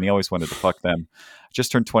school, and he always wanted to fuck them. I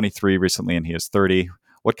just turned 23 recently, and he is 30.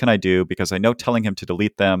 What can I do? Because I know telling him to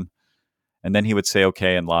delete them, and then he would say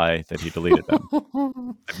okay and lie that he deleted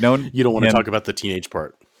them. I've known You don't want to him. talk about the teenage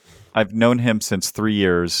part. I've known him since 3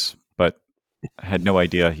 years, but I had no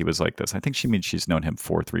idea he was like this. I think she means she's known him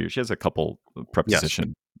for 3 years. She has a couple Yes.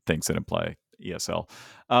 preposition things that imply ESL.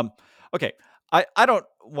 Um, okay, I don't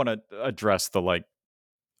want to address the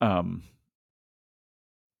um,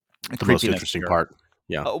 The most creepiness interesting here. part.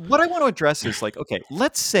 Yeah. What I want to address is like, okay,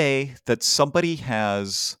 let's say that somebody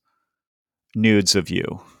has nudes of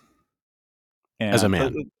you, As a and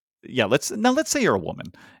man. yeah, let's say you're a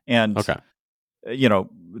woman, and Okay.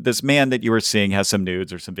 this man that you were seeing has some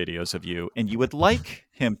nudes or some videos of you, and you would like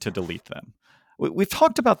him to delete them. We've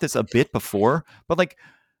talked about this a bit before, but like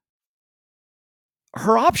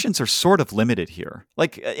her options are sort of limited here.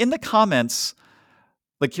 Like in the comments,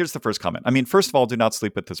 like here's the first comment. I mean, first of all, do not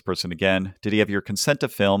sleep with this person again. Did he have your consent to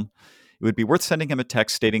film? It would be worth sending him a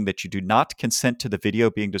text stating that you do not consent to the video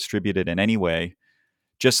being distributed in any way,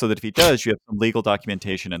 just so that if he does, you have some legal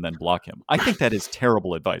documentation and then block him. I think that is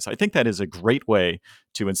terrible advice. I think that is a great way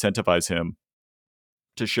to incentivize him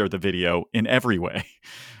to share the video in every way,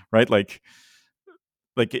 right? Like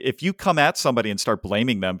if you come at somebody and start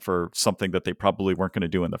blaming them for something that they probably weren't going to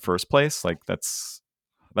do in the first place, like that's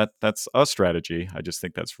a strategy. I just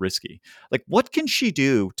think that's risky. Like what can she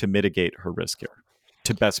do to mitigate her risk here?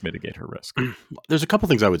 To best mitigate her risk? There's a couple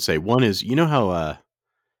things I would say. One is, you know how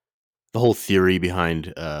the whole theory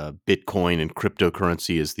behind Bitcoin and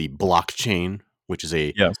cryptocurrency is the blockchain, which is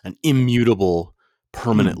Yes. an immutable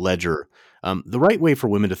permanent ledger. The right way for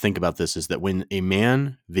women to think about this is that when a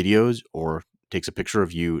man videos or takes a picture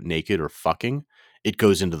of you naked or fucking, it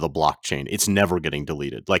goes into the blockchain. It's never getting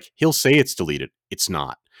deleted. Like he'll say it's deleted. It's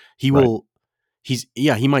not. He Right. will.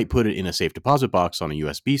 He might put it in a safe deposit box on a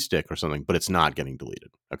USB stick or something, but it's not getting deleted.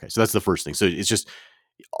 Okay, so that's the first thing. So it's just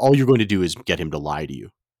all you're going to do is get him to lie to you.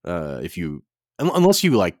 If you unless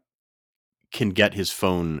you like can get his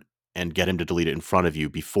phone and get him to delete it in front of you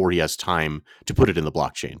before he has time to put it in the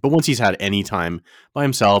blockchain. But once he's had any time by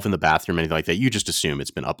himself in the bathroom, anything like that, you just assume it's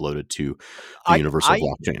been uploaded to the I universal I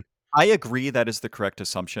blockchain. I agree that is the correct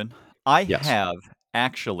assumption. I Yes, have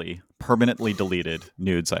actually permanently deleted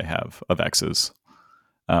nudes I have of exes.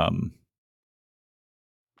 Um,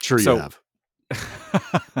 sure you so have.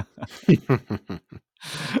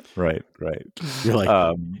 right, right. You're like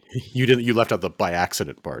Um, you left out the by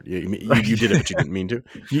accident part. right. You did it, but you didn't mean to.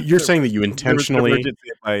 You're saying that you There was an intentionally.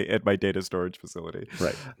 emergency at my data storage facility.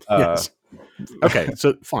 Right. Uh, Yes. Okay.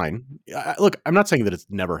 So fine. Look, I'm not saying that it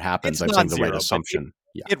never happens. it's I'm saying the right non-zero, but assumption.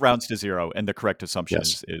 Yeah. it rounds to zero, and the correct assumption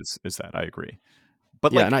Yes. is that I agree.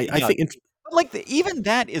 But Yeah. like, And I yeah, think but like even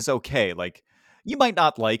that is okay. Like you might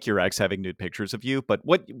not like your ex having nude pictures of you, but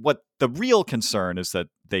what the real concern is that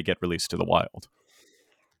they get released to the wild.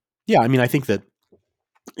 yeah. I mean, I think that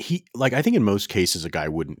I think in most cases a guy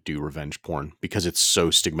wouldn't do revenge porn because it's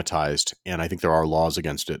so stigmatized, and I think there are laws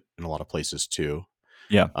against it in a lot of places too.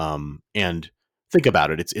 Yeah. And think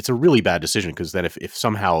about it. It's a really bad decision because then if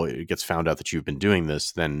somehow it gets found out that you've been doing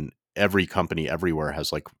this, then every company everywhere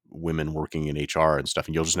has like women working in HR and stuff,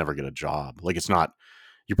 and you'll just never get a job. Like it's not,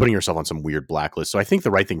 you're putting yourself on some weird blacklist. So I think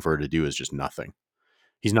the right thing for her to do is just nothing.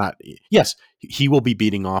 He's not, yes, he will be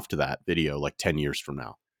beating off to that video like 10 years from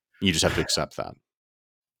now. You just have to accept that.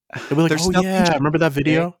 They'll be like, There's oh nothing yeah, she remember that can say.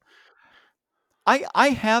 video? I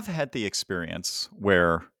have had the experience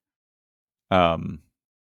where um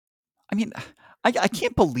I mean I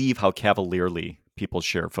can't believe how cavalierly people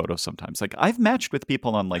share photos sometimes. Like I've matched with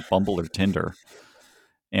people on like Bumble or Tinder,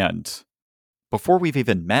 and before we've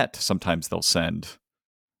even met, sometimes they'll send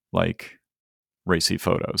like racy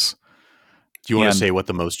photos. Do you want to And say what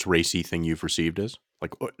the most racy thing you've received is?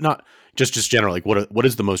 Like, not just general. Like, what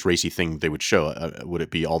is the most racy thing they would show? Would it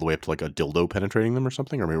be all the way up to like a dildo penetrating them or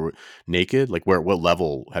something, or maybe naked? Like, what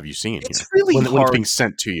level have you seen it's here really when it's hard. being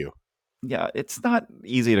sent to you? Yeah, it's not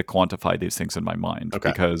easy to quantify these things in my mind Okay,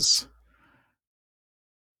 because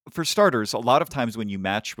for starters, a lot of times when you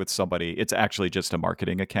match with somebody, it's actually just a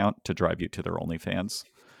marketing account to drive you to their OnlyFans.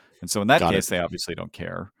 And so in that got it. case, they obviously don't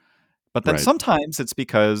care. But then Right, sometimes it's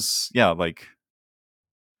because, yeah, like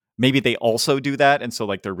maybe they also do that. And so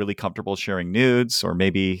like they're really comfortable sharing nudes, or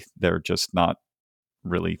maybe they're just not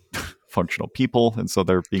really functional people. And so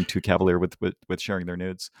they're being too cavalier with sharing their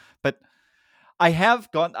nudes. But I have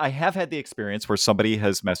had the experience where somebody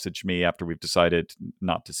has messaged me after we've decided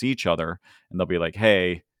not to see each other, and they'll be like,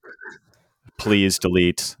 hey, please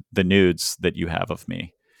delete the nudes that you have of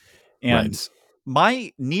me. right. And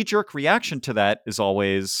my knee jerk reaction to that is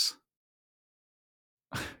always,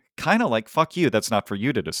 kind of like, fuck you, that's not for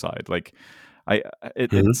you to decide. Like, Mhm.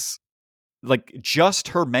 it's like just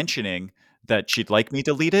her mentioning that she'd like me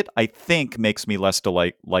to delete it, I think makes me less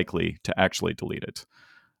likely to actually delete it.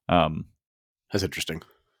 Um, That's interesting.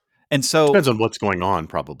 and so Depends on what's going on,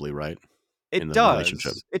 probably, right, in it the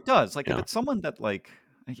relationship. does. It does. Like if Yeah. it's someone that like,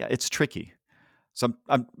 yeah, it's tricky. So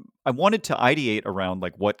I wanted to ideate around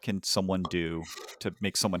like what can someone do to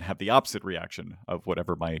make someone have the opposite reaction of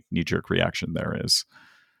whatever my knee jerk reaction there is.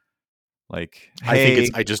 Like, I think hey,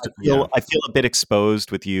 it's I just I feel a bit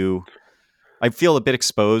exposed with you. I feel a bit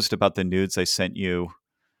exposed about the nudes I sent you.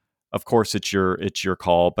 Of course, it's your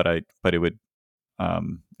call, but it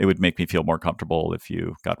would make me feel more comfortable if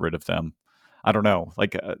you got rid of them. I don't know.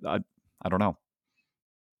 Like I don't know.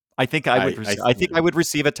 I think I think yeah. I would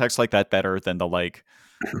receive a text like that better than the like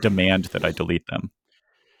demand that I delete them.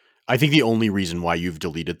 I think the only reason why you've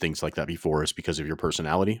deleted things like that before is because of your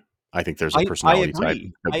personality. I think there's a personality type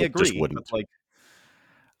that I just agree, but wouldn't. like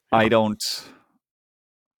I Yeah. don't.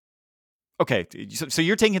 Okay, so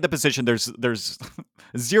you're taking the position there's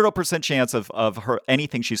 0% chance of her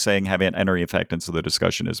anything she's saying having any effect, and so the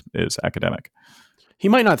discussion is academic. He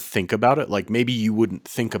might not think about it. Like maybe you wouldn't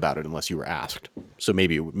think about it unless you were asked. So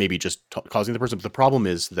maybe just causing the person. But the problem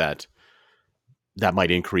is that that might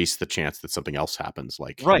increase the chance that something else happens,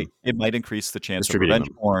 like Right. him It might increase the chance of distributing revenge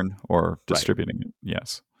them. porn or Right. distributing it.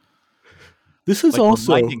 Yes. This is Like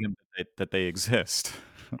also reminding him that they exist.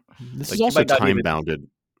 this is Like you also might not time even bounded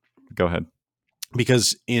go ahead.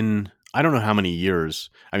 because in I don't know how many years.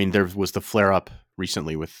 I mean, there was the flare up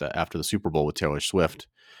recently with after the Super Bowl with Taylor Swift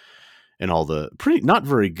and all the pretty not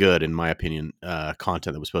very good, in my opinion,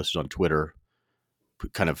 content that was posted on Twitter.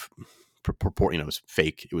 Kind of purport, it was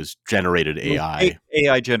fake. It was generated It was AI.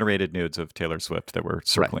 AI generated nudes of Taylor Swift that were Right.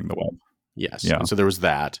 circling the web. Yes. Yeah. And so there was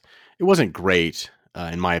that. It wasn't great,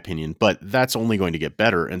 in my opinion, but that's only going to get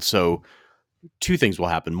better. And so two things will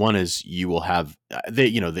happen. One is you will have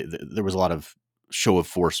there was a lot of show of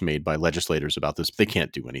force made by legislators about this, but they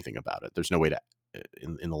can't do anything about it. There's no way to,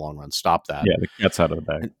 in the long run, stop that. Yeah, the cat's out of the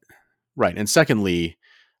bag. And, right. And secondly,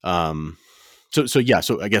 um, so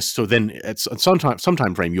I guess so. Then at some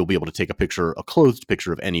time frame, you'll be able to take a clothed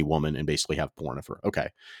picture of any woman, and basically have porn of her. Okay,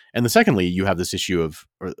 and then secondly, you have this issue of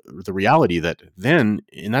or the reality that then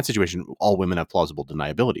in that situation, all women have plausible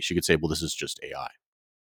deniability. She could say, "Well, this is just AI.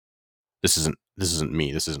 This isn't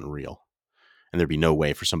me. This isn't real," and there'd be no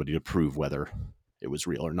way for somebody to prove whether it was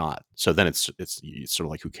real or not. So then it's sort of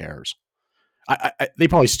like, who cares? They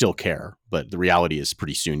probably still care, but the reality is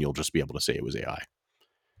pretty soon you'll just be able to say it was AI.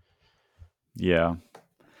 Yeah.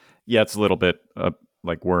 Yeah, it's a little bit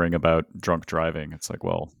like worrying about drunk driving. It's like,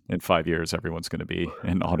 well, in 5 years, everyone's going to be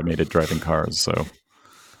in automated driving cars. So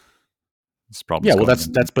this problem's Yeah, well, going that's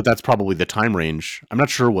on. that's but that's probably the time range. I'm not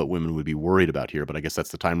sure what women would be worried about here, but I guess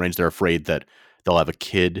that's the time range. They're afraid that they'll have a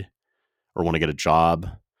kid or want to get a job,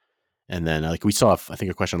 and then like we saw, I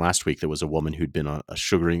think a question last week. There was a woman who'd been on a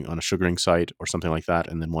sugaring site or something like that,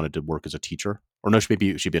 and then wanted to work as a teacher, or no,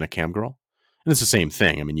 maybe she'd been a cam girl, and it's the same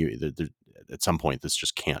thing. I mean, at some point this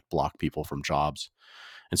just can't block people from jobs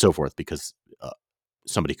and so forth because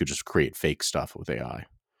somebody could just create fake stuff with AI.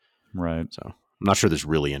 Right. So I'm not sure there's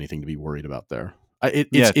really anything to be worried about there.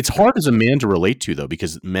 Yeah. It's hard as a man to relate to though,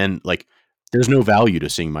 because men like there's no value to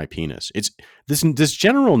seeing my penis. It's this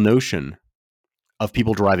general notion of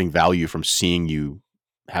people deriving value from seeing you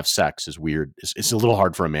have sex is weird. It's a little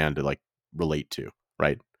hard for a man to like relate to,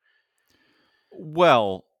 right?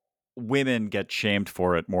 Well, women get shamed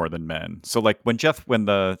for it more than men. So like when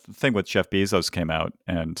the thing with Jeff Bezos came out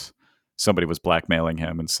and somebody was blackmailing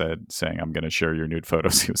him and saying I'm going to share your nude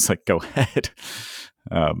photos, he was like, "Go ahead."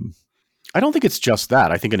 Um, I don't think it's just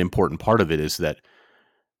that. I think an important part of it is that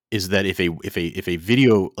if a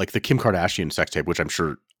video like the Kim Kardashian sex tape, which I'm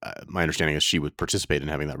sure my understanding is she would participate in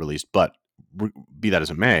having that released, but be that as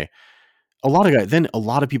it may, a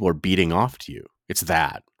lot of people are beating off to you. It's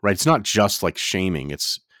that, right? It's not just like shaming.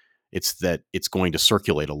 It's that it's going to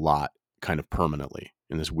circulate a lot kind of permanently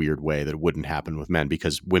in this weird way that it wouldn't happen with men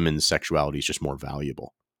because women's sexuality is just more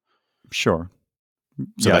valuable. sure.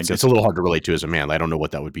 So Yeah, I it's guess. a little hard to relate to as a man. I don't know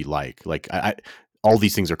what that would be like. Like all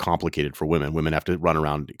these things are complicated for women. Women have to run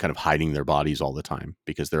around kind of hiding their bodies all the time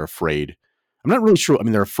because they're afraid. I'm not really sure. I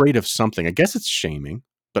mean, they're afraid of something. I guess it's shaming,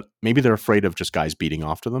 but maybe they're afraid of just guys beating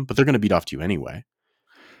off to them, but they're going to beat off to you anyway.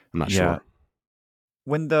 I'm not Yeah. sure.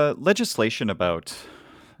 When the legislation about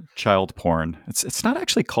child porn, it's not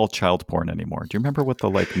actually called child porn anymore. Do you remember what the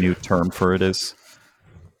like new term for it is?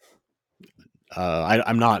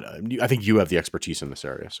 I'm not. I think you have the expertise in this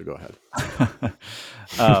area, so go ahead.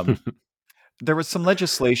 um, there was some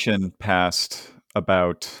legislation passed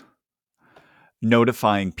about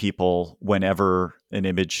notifying people whenever an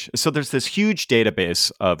image. So there's this huge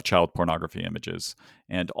database of child pornography images,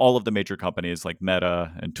 and all of the major companies like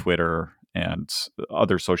Meta and Twitter and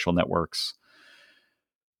other social networks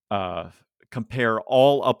uh, compare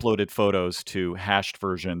all uploaded photos to hashed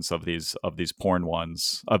versions of these porn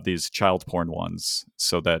ones, of these child porn ones,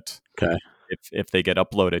 so that Okay. if they get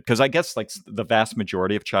uploaded, because I guess like the vast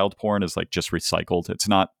majority of child porn is like just recycled. It's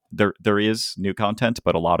not there is new content,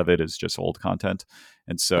 but a lot of it is just old content.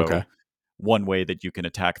 And Okay. so one way that you can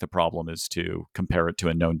attack the problem is to compare it to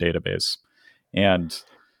a known database. And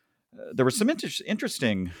there were some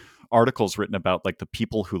interesting articles written about like the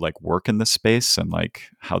people who like work in this space and like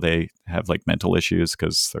how they have like mental issues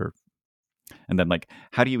because they're, and then like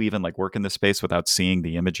how do you even like work in this space without seeing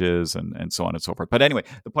the images and so on and so forth. But anyway,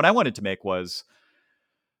 the point I wanted to make was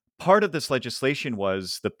part of this legislation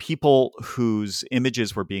was the people whose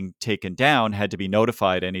images were being taken down had to be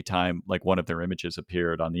notified anytime like one of their images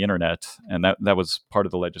appeared on the internet, and that was part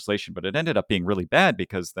of the legislation. But it ended up being really bad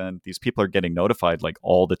because then these people are getting notified like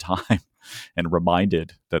all the time and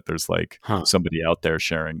reminded that there's like Huh. somebody out there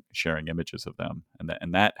sharing images of them,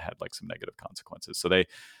 and that had like some negative consequences. So they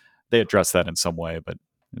addressed that in some way, but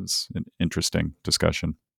it was an interesting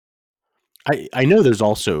discussion. I know there's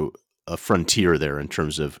also a frontier there in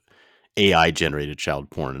terms of AI generated child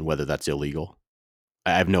porn and whether that's illegal.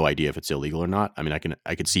 I have no idea if it's illegal or not. I mean,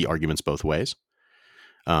 I could see arguments both ways.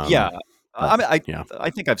 Yeah. Um, but I mean, yeah. I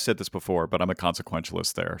think I've said this before, but I'm a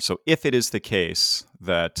consequentialist there. So if it is the case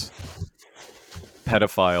that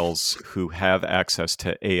pedophiles who have access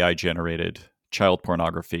to AI generated child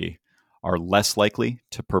pornography are less likely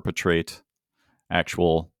to perpetrate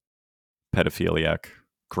actual pedophiliac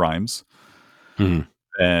crimes, Mhm.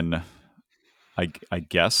 then I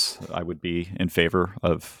guess I would be in favor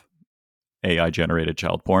of AI generated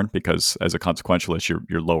child porn because as a consequentialist,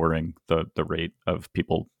 you're lowering the rate of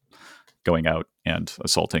people going out and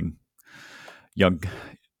assaulting young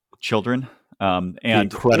children. Be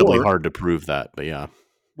And incredibly or hard to prove that, but yeah.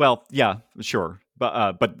 well, yeah, sure,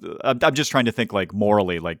 but I'm just trying to think like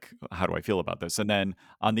morally, like how do I feel about this? And then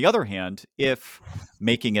on the other hand, if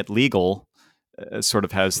making it legal sort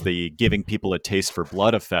of has the giving people a taste for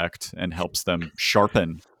blood effect and helps them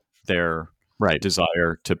sharpen their Right.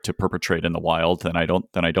 desire to perpetrate in the wild, then I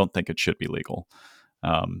don't think it should be legal.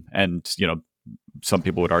 And you know, some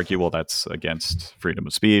people would argue, well, that's against freedom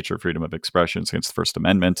of speech or freedom of expression, it's against the First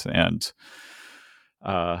Amendment, and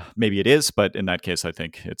maybe it is, but in that case, I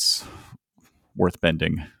think it's worth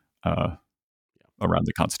bending uh, around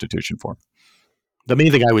the Constitution for. The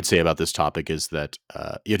main thing I would say about this topic is that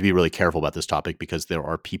you have to be really careful about this topic because there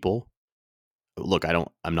are people. Look,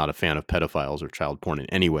 I'm not a fan of pedophiles or child porn in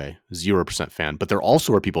any way, 0% fan. But there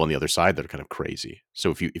also are people on the other side that are kind of crazy.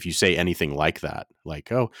 So if you say anything like that, like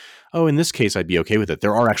in this case I'd be okay with it.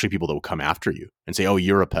 There are actually people that will come after you and say, oh,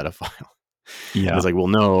 you're a pedophile. And Yeah, it's like, well,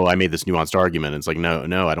 no, I made this nuanced argument. And it's like,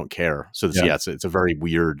 no, I don't care. So yeah, it's a very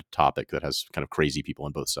weird topic that has kind of crazy people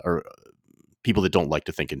on both sides, or people that don't like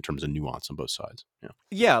to think in terms of nuance on both sides. Yeah.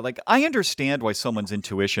 yeah. Like I understand why someone's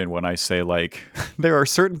intuition when I say like there are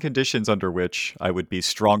certain conditions under which I would be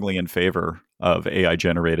strongly in favor of AI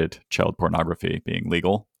generated child pornography being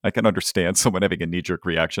legal. I can understand someone having a knee jerk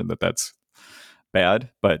reaction that that's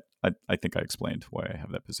bad, but I think I explained why I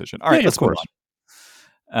have that position. All right, Yeah, of let's move course.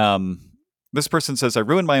 on. This person says, I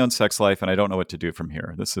ruined my own sex life and I don't know what to do from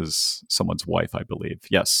here. This is someone's wife, I believe.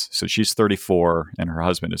 Yes. So she's 34 and her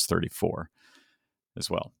husband is 34 as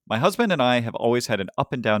well. My husband and I have always had an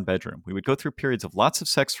up and down bedroom. We would go through periods of lots of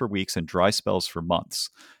sex for weeks and dry spells for months.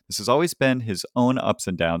 This has always been his own ups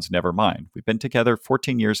and downs, never mine. We've been together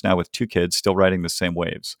 14 years now with 2 kids, still riding the same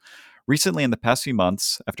waves. Recently, in the past few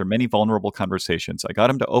months, after many vulnerable conversations, I got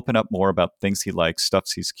him to open up more about things he likes,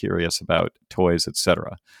 stuffs he's curious about, toys,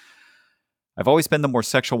 etc. I've always been the more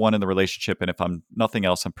sexual one in the relationship, and if I'm nothing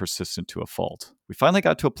else, I'm persistent to a fault. We finally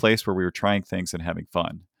got to a place where we were trying things and having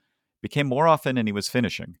fun. Became more often, and he was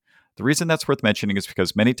finishing. The reason that's worth mentioning is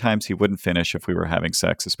because many times he wouldn't finish if we were having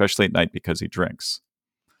sex, especially at night because he drinks.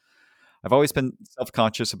 I've always been self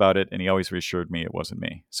conscious about it, and he always reassured me it wasn't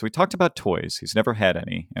me. So we talked about toys. He's never had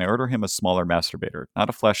any, and I ordered him a smaller masturbator, not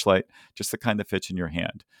a fleshlight, just the kind that fits in your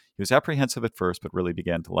hand. He was apprehensive at first, but really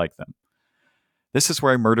began to like them. This is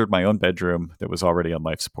where I murdered my own bedroom that was already on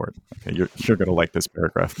life support. Okay, you're going to like this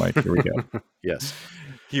paragraph, Mike. Here we go. Yes.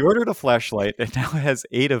 He ordered a flashlight and now has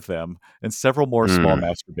 8 of them and several more small Mm.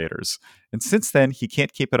 masturbators. And since then, he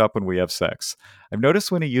can't keep it up when we have sex. I've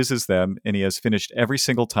noticed when he uses them, and he has finished every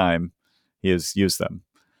single time he has used them.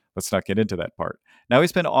 Let's not get into that part. Now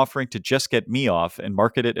he's been offering to just get me off and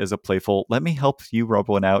market it as a playful, let me help you rub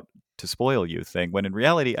one out to spoil you thing, when in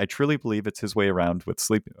reality, I truly believe it's his way around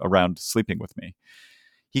sleeping with me.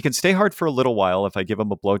 He can stay hard for a little while if I give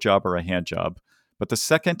him a blowjob or a hand job, but the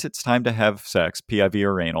second it's time to have sex, PIV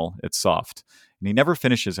or anal, it's soft. And he never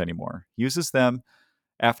finishes anymore. He uses them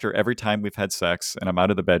after every time we've had sex and I'm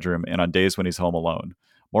out of the bedroom and on days when he's home alone.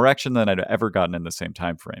 More action than I'd ever gotten in the same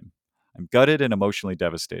time frame. I'm gutted and emotionally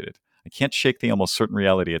devastated. I can't shake the almost certain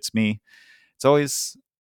reality it's me. It's always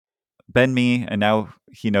been me, and now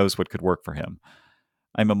he knows what could work for him.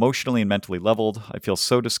 I'm emotionally and mentally leveled. I feel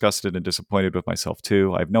so disgusted and disappointed with myself,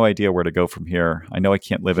 too. I have no idea where to go from here. I know I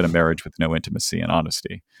can't live in a marriage with no intimacy and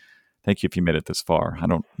honesty. Thank you if you made it this far. I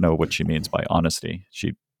don't know what she means by honesty.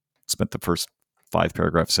 She spent the first 5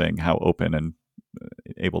 paragraphs saying how open and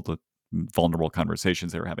able to vulnerable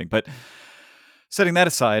conversations they were having. But setting that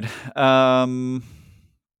aside,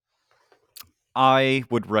 I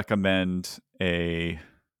would recommend a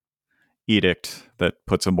edict that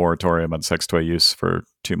puts a moratorium on sex toy use for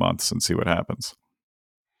 2 months and see what happens.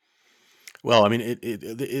 Well, I mean,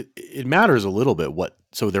 it matters a little bit what.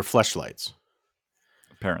 So they're fleshlights,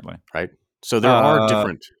 Apparently. right? So there are Uh,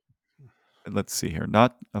 different. let's see here.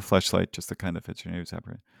 Not a fleshlight, just the kind that fits your needs.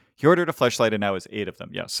 He ordered a fleshlight and now is 8 of them.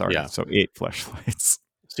 Yeah, sorry. Yeah. So 8 fleshlights.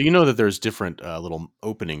 So you know that there's different little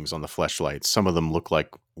openings on the fleshlights. Some of them look like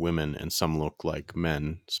women, and some look like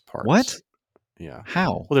men's What? parts. Yeah.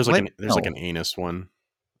 How? Well, there's like What? an No. anus one,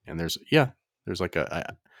 and there's like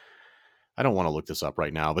I don't want to look this up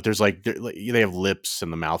right now, but there's like they have lips,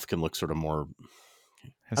 and the mouth can look sort of more.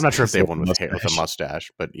 I'm not sure if Has they a have one with hair with a mustache.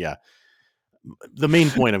 mustache, but yeah. The main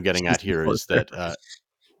point I'm getting She's at the here is torture. that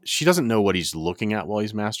she doesn't know what he's looking at while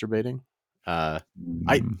he's masturbating. Uh,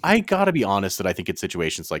 Mm, I gotta be honest that I think in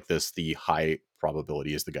situations like this, the high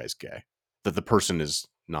probability is the guy's gay, that the person is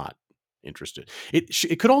not interested.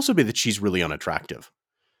 It could also be that she's really unattractive,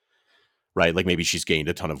 right? Like maybe she's gained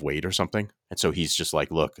a ton of weight or something, and so he's just like,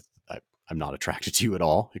 look, I'm not attracted to you at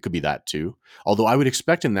all. It could be that too. Although I would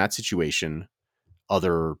expect in that situation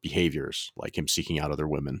other behaviors like him seeking out other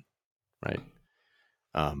women, right?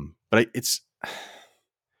 But it's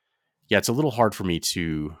yeah, it's a little hard for me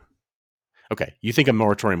to. Okay, you think a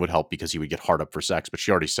moratorium would help because he would get hard up for sex, but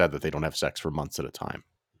she already said that they don't have sex for months at a time.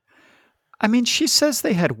 I mean, she says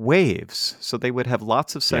they had waves, so they would have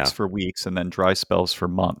lots of sex Yeah, for weeks and then dry spells for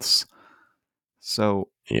months. So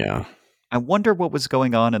yeah, I wonder what was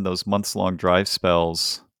going on in those months long dry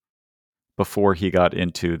spells before he got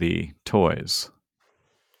into the toys.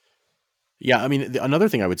 yeah. I mean, another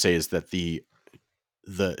thing I would say is that the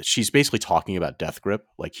she's basically talking about death grip,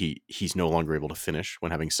 like he's no longer able to finish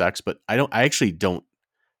when having sex. But I actually don't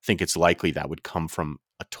think it's likely that would come from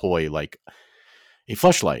a toy like a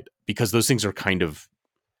fleshlight because those things are kind of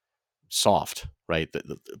soft, right?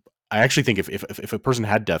 I actually think if a person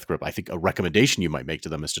had death grip, I think a recommendation you might make to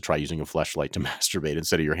them is to try using a fleshlight to masturbate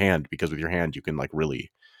instead of your hand, because with your hand you can like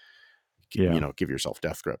really, Yeah. give yourself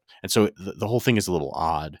death grip. And so the whole thing is a little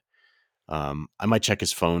odd. I might check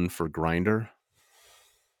his phone for Grinder.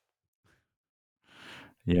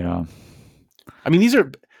 Yeah. I mean, these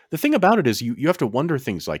are the thing about it is you have to wonder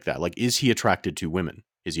things like that. Like, is he attracted to women?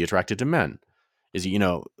 Is he attracted to men? Is he,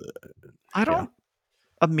 I yeah. don't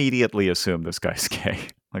immediately assume this guy's gay.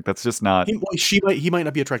 Like that's just not. He might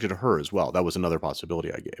not be attracted to her as well. That was another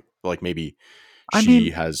possibility I gave. Like maybe I mean, she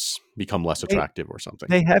has become less they attractive or something.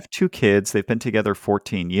 they have 2 kids. They've been together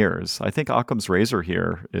 14 years. I think Occam's razor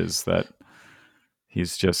here is that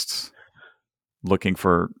he's just looking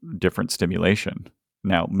for different stimulation.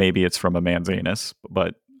 Now, maybe it's from a man's anus,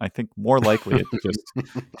 but I think more likely it's just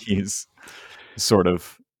he's sort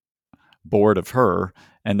of bored of her,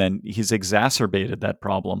 and then he's exacerbated that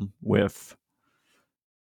problem with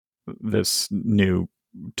this new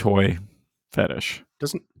toy fetish.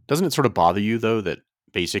 Doesn't it sort of bother you though that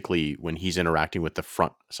basically when he's interacting with the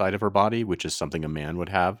front side of her body, which is something a man would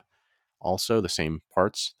have, also the same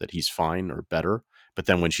parts, that he's fine or better, but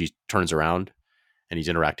then when she turns around and he's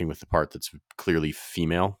interacting with the part that's clearly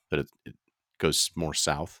female, that it goes more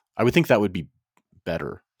south. I would think that would be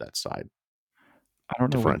better, that side, I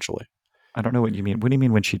don't know what differentially. I don't know what you mean. What do you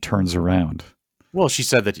mean when she turns around? Well, she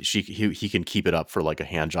said that he can keep it up for like a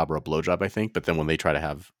hand job or a blow job, I think, but then when they try to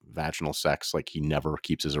have vaginal sex, like he never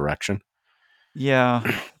keeps his erection. Yeah,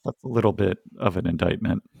 that's a little bit of an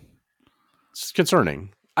indictment. It's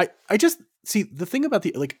concerning. I just see the thing about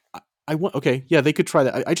the like I want okay, yeah, they could try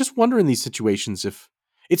that. I just wonder in these situations if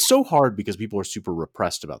it's so hard because people are super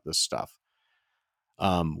repressed about this stuff.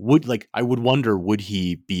 Would like I would wonder, would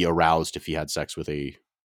he be aroused if he had sex with a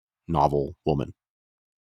novel woman?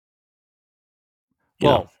 You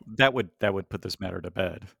know, Well, that would put this matter to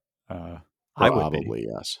bed. I would be. probably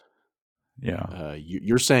yes. Yeah.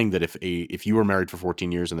 You're saying that if you were married for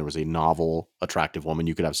 14 years and there was a novel, attractive woman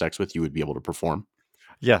you could have sex with, you would be able to perform.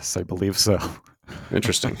 Yes, I believe so.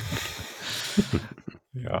 Interesting.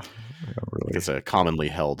 Yeah. Yeah, I think really. it's a commonly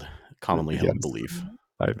held Yes, belief,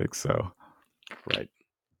 I think so. right?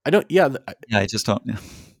 I don't. Yeah, Yeah, I just don't.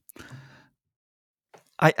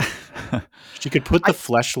 I. she could put the I.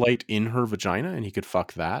 fleshlight in her vagina, and he could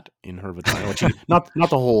fuck that in her vagina. Like she could, not the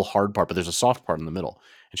whole hard part, but there's a soft part in the middle,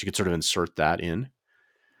 and she could sort of insert that in,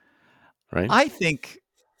 right? I think.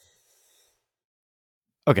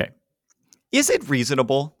 Okay. Is it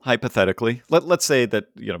reasonable, hypothetically? Let's say that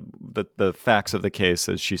the facts of the case,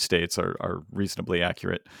 as she states, are reasonably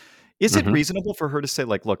accurate. Is it Mm-hmm. reasonable for her to say,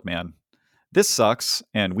 like, look, man, this sucks,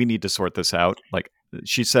 and we need to sort this out? Like,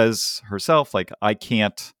 she says herself, like, I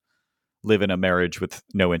can't live in a marriage with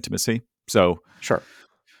no intimacy. So, Sure.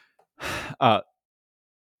 uh,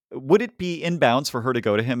 would it be in bounds for her to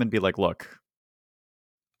go to him and be like, look,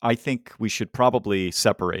 I think we should probably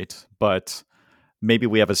separate, but maybe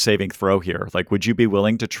we have a saving throw here. Like, would you be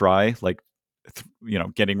willing to try, like,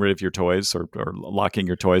 getting rid of your toys or locking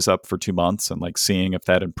your toys up for 2 months and like seeing if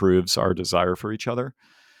that improves our desire for each other?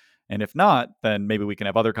 And if not, then maybe we can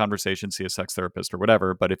have other conversations, see a sex therapist or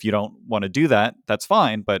whatever. But if you don't want to do that, that's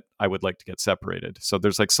fine. But I would like to get separated. So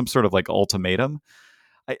there's like some sort of like ultimatum.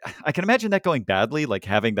 I can imagine that going badly, like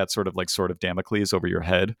having that sort of like sword of Damocles over your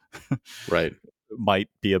head Right. might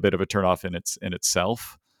be a bit of a turnoff in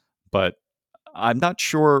itself. But I'm not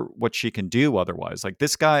sure what she can do otherwise. Like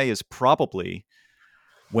this guy is probably,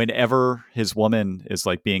 whenever his woman is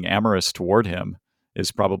like being amorous toward him,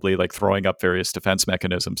 is probably like throwing up various defense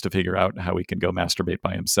mechanisms to figure out how he can go masturbate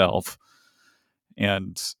by himself.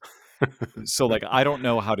 And so like I don't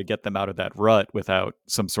know how to get them out of that rut without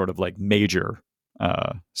some sort of like major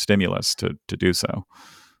stimulus to do so.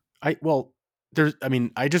 Well, there's. I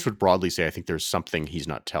mean, I just would broadly say I think there's something he's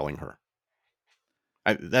not telling her.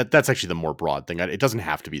 That's actually the more broad thing. It doesn't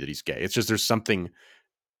have to be that he's gay. It's just there's something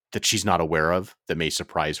that she's not aware of that may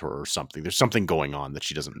surprise her or something. There's something going on that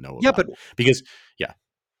she doesn't know Yeah, about. but Because yeah,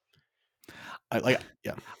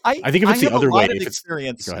 yeah. I I think if I it's the have a other way, lot of if it's go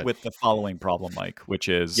experience ahead. with the following problem, Mike, which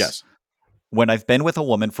is Yes. when I've been with a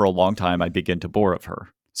woman for a long time, I begin to bore of her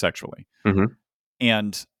sexually. Mm-hmm.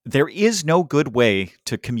 And there is no good way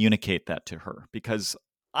to communicate that to her because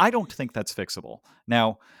I don't think that's fixable.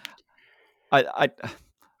 Now, I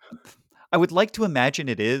I would like to imagine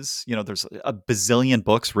it is. There's a bazillion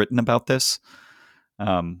books written about this.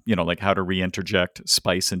 Like how to reinterject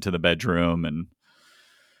spice into the bedroom, and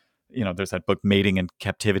there's that book "Mating in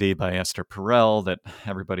Captivity" by Esther Perel that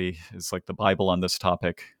everybody is like the Bible on this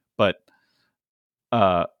topic. But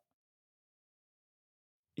uh,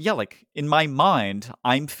 yeah, like in my mind,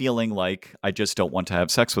 I'm feeling like I just don't want to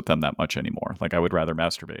have sex with them that much anymore. Like I would rather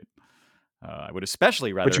masturbate. I would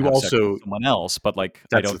especially But rather you have sex with also someone else, but like I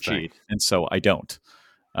that's the don't thing. cheat, and so I don't.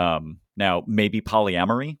 Now, maybe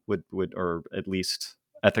polyamory would, or at least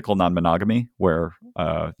ethical non-monogamy, where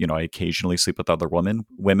I occasionally sleep with other women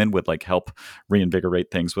would like help reinvigorate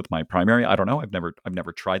things with my primary. I don't know. I've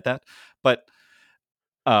never tried that, but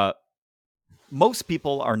uh, most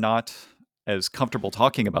people are not as comfortable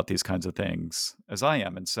talking about these kinds of things as I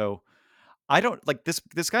am, and so I don't like this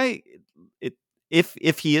guy. It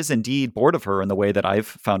if he is indeed bored of her in the way that I've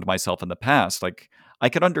found myself in the past, like I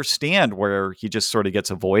could understand where he just sort of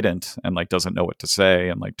gets avoidant and like doesn't know what to say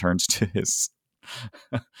and like turns to his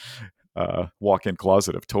walk-in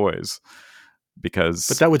closet of toys But because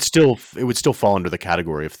that would still fall under the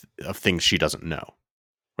category of things she doesn't know.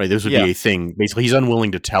 Right? This would yeah, be a thing. Basically, he's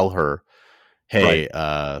unwilling to tell her, right,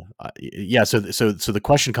 "Hey, yeah." So the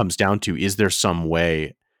question comes down to: is there some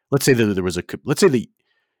way? Let's say that there was a. Let's say that.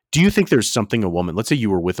 Do you think there's something a woman? Let's say you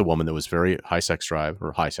were with a woman that was very high sex drive,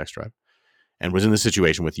 and was in this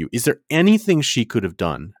situation with you. Is there anything she could have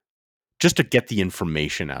done just to get the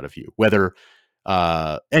information out of you? Whether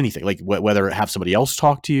anything like whether have somebody else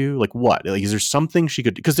talk to you, like what? Like, is there something she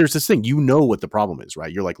could? Because there's this thing, what the problem is,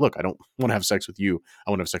 right? You're like, look, I don't want to have sex with you.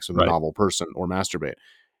 I want to have sex with a right, novel person or masturbate.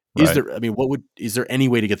 Is right. there? I mean, is there any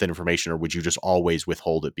way to get that information, or would you just always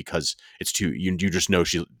withhold it because it's too you just know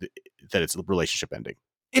that it's a relationship ending?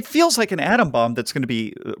 It feels like an atom bomb that's going to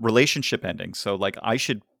be relationship ending. So like I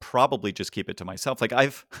should probably just keep it to myself. Like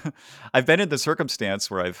I've I've been in the circumstance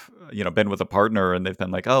where I've been with a partner and they've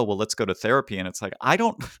been like, "Oh, well, let's go to therapy." And it's like, I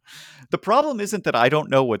don't the problem isn't that I don't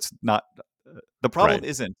know what's not the problem Right.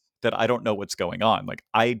 isn't that I don't know what's going on. Like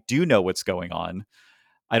I do know what's going on.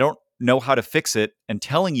 I don't know how to fix it, and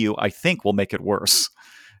telling you I think will make it worse.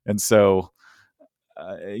 And so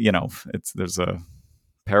it's there's a What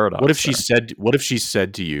if paradox she there. said? What if she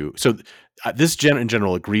said to you? So this in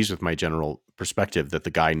general agrees with my general perspective that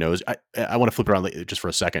the guy knows. I want to flip around just for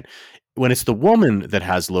a second. When it's the woman that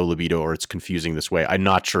has low libido or it's confusing this way, I'm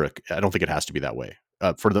not sure. I don't think it has to be that way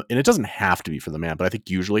and it doesn't have to be for the man, but I think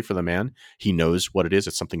usually for the man, he knows what it is.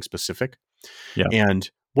 It's something specific. Yeah. And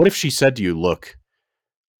what if she said to you, look,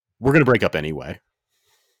 we're going to break up anyway.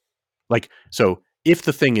 Like, so if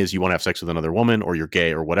the thing is you want to have sex with another woman or you're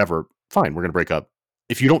gay or whatever, fine, we're going to break up.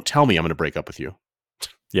 If you don't tell me, I'm going to break up with you.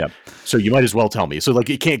 Yeah. So you might as well tell me. So like,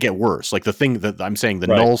 it can't get worse. Like the thing that I'm saying, the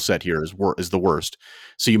null set here is the worst.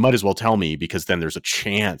 So you might as well tell me, because then there's a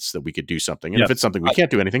chance that we could do something. And if it's something we can't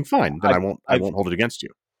do anything, fine. Then I won't hold it against you.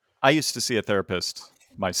 I used to see a therapist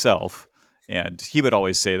myself, and he would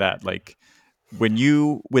always say that, like, when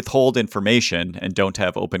you withhold information and don't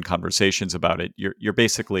have open conversations about it, you're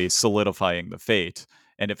basically solidifying the fate.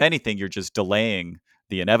 And if anything, you're just delaying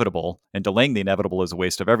the inevitable, and delaying the inevitable is a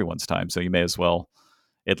waste of everyone's time. So you may as well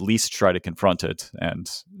at least try to confront it and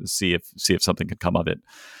see if something could come of it.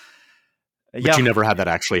 But you never had that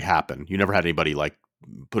actually happen. You never had anybody like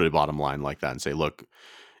put a bottom line like that and say, look,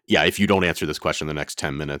 yeah, if you don't answer this question in the next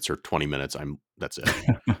 10 minutes or 20 minutes, that's it.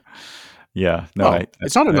 Yeah, no,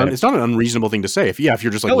 it's not an unreasonable thing to say. If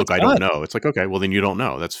you're just like, look, I don't know. It's like, okay, well then you don't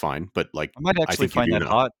know. That's fine. But like, I might actually find that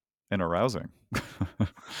hot and arousing.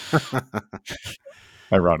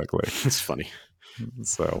 Ironically, it's funny.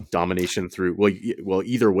 So domination through well,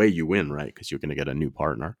 either way you win, right? Because you're going to get a new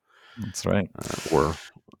partner. That's right.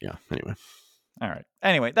 Anyway. All right.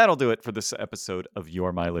 Anyway, that'll do it for this episode of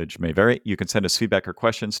Your Mileage May Vary. You can send us feedback or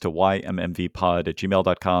questions to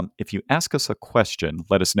ymmvpod@gmail.com. If you ask us a question,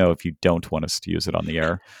 let us know if you don't want us to use it on the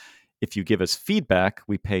air. If you give us feedback,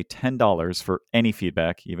 we pay $10 for any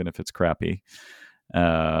feedback, even if it's crappy.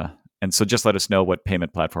 And so just let us know what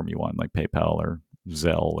payment platform you want, like PayPal or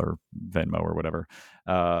Zelle or Venmo or whatever.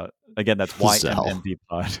 Again, that's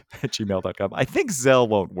ymmvpod@gmail.com. I think Zelle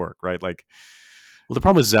won't work, right? Like, well, the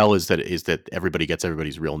problem with Zelle is that everybody gets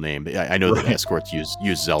everybody's real name. I know that escorts use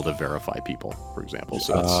Zelle to verify people, for example.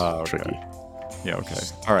 So it's tricky. Yeah, okay.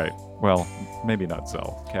 All right. Well, maybe not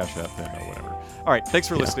Zelle. Cash App, Venmo, whatever. All right. Thanks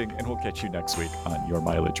for listening, and we'll catch you next week on Your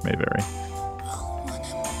Mileage May Vary.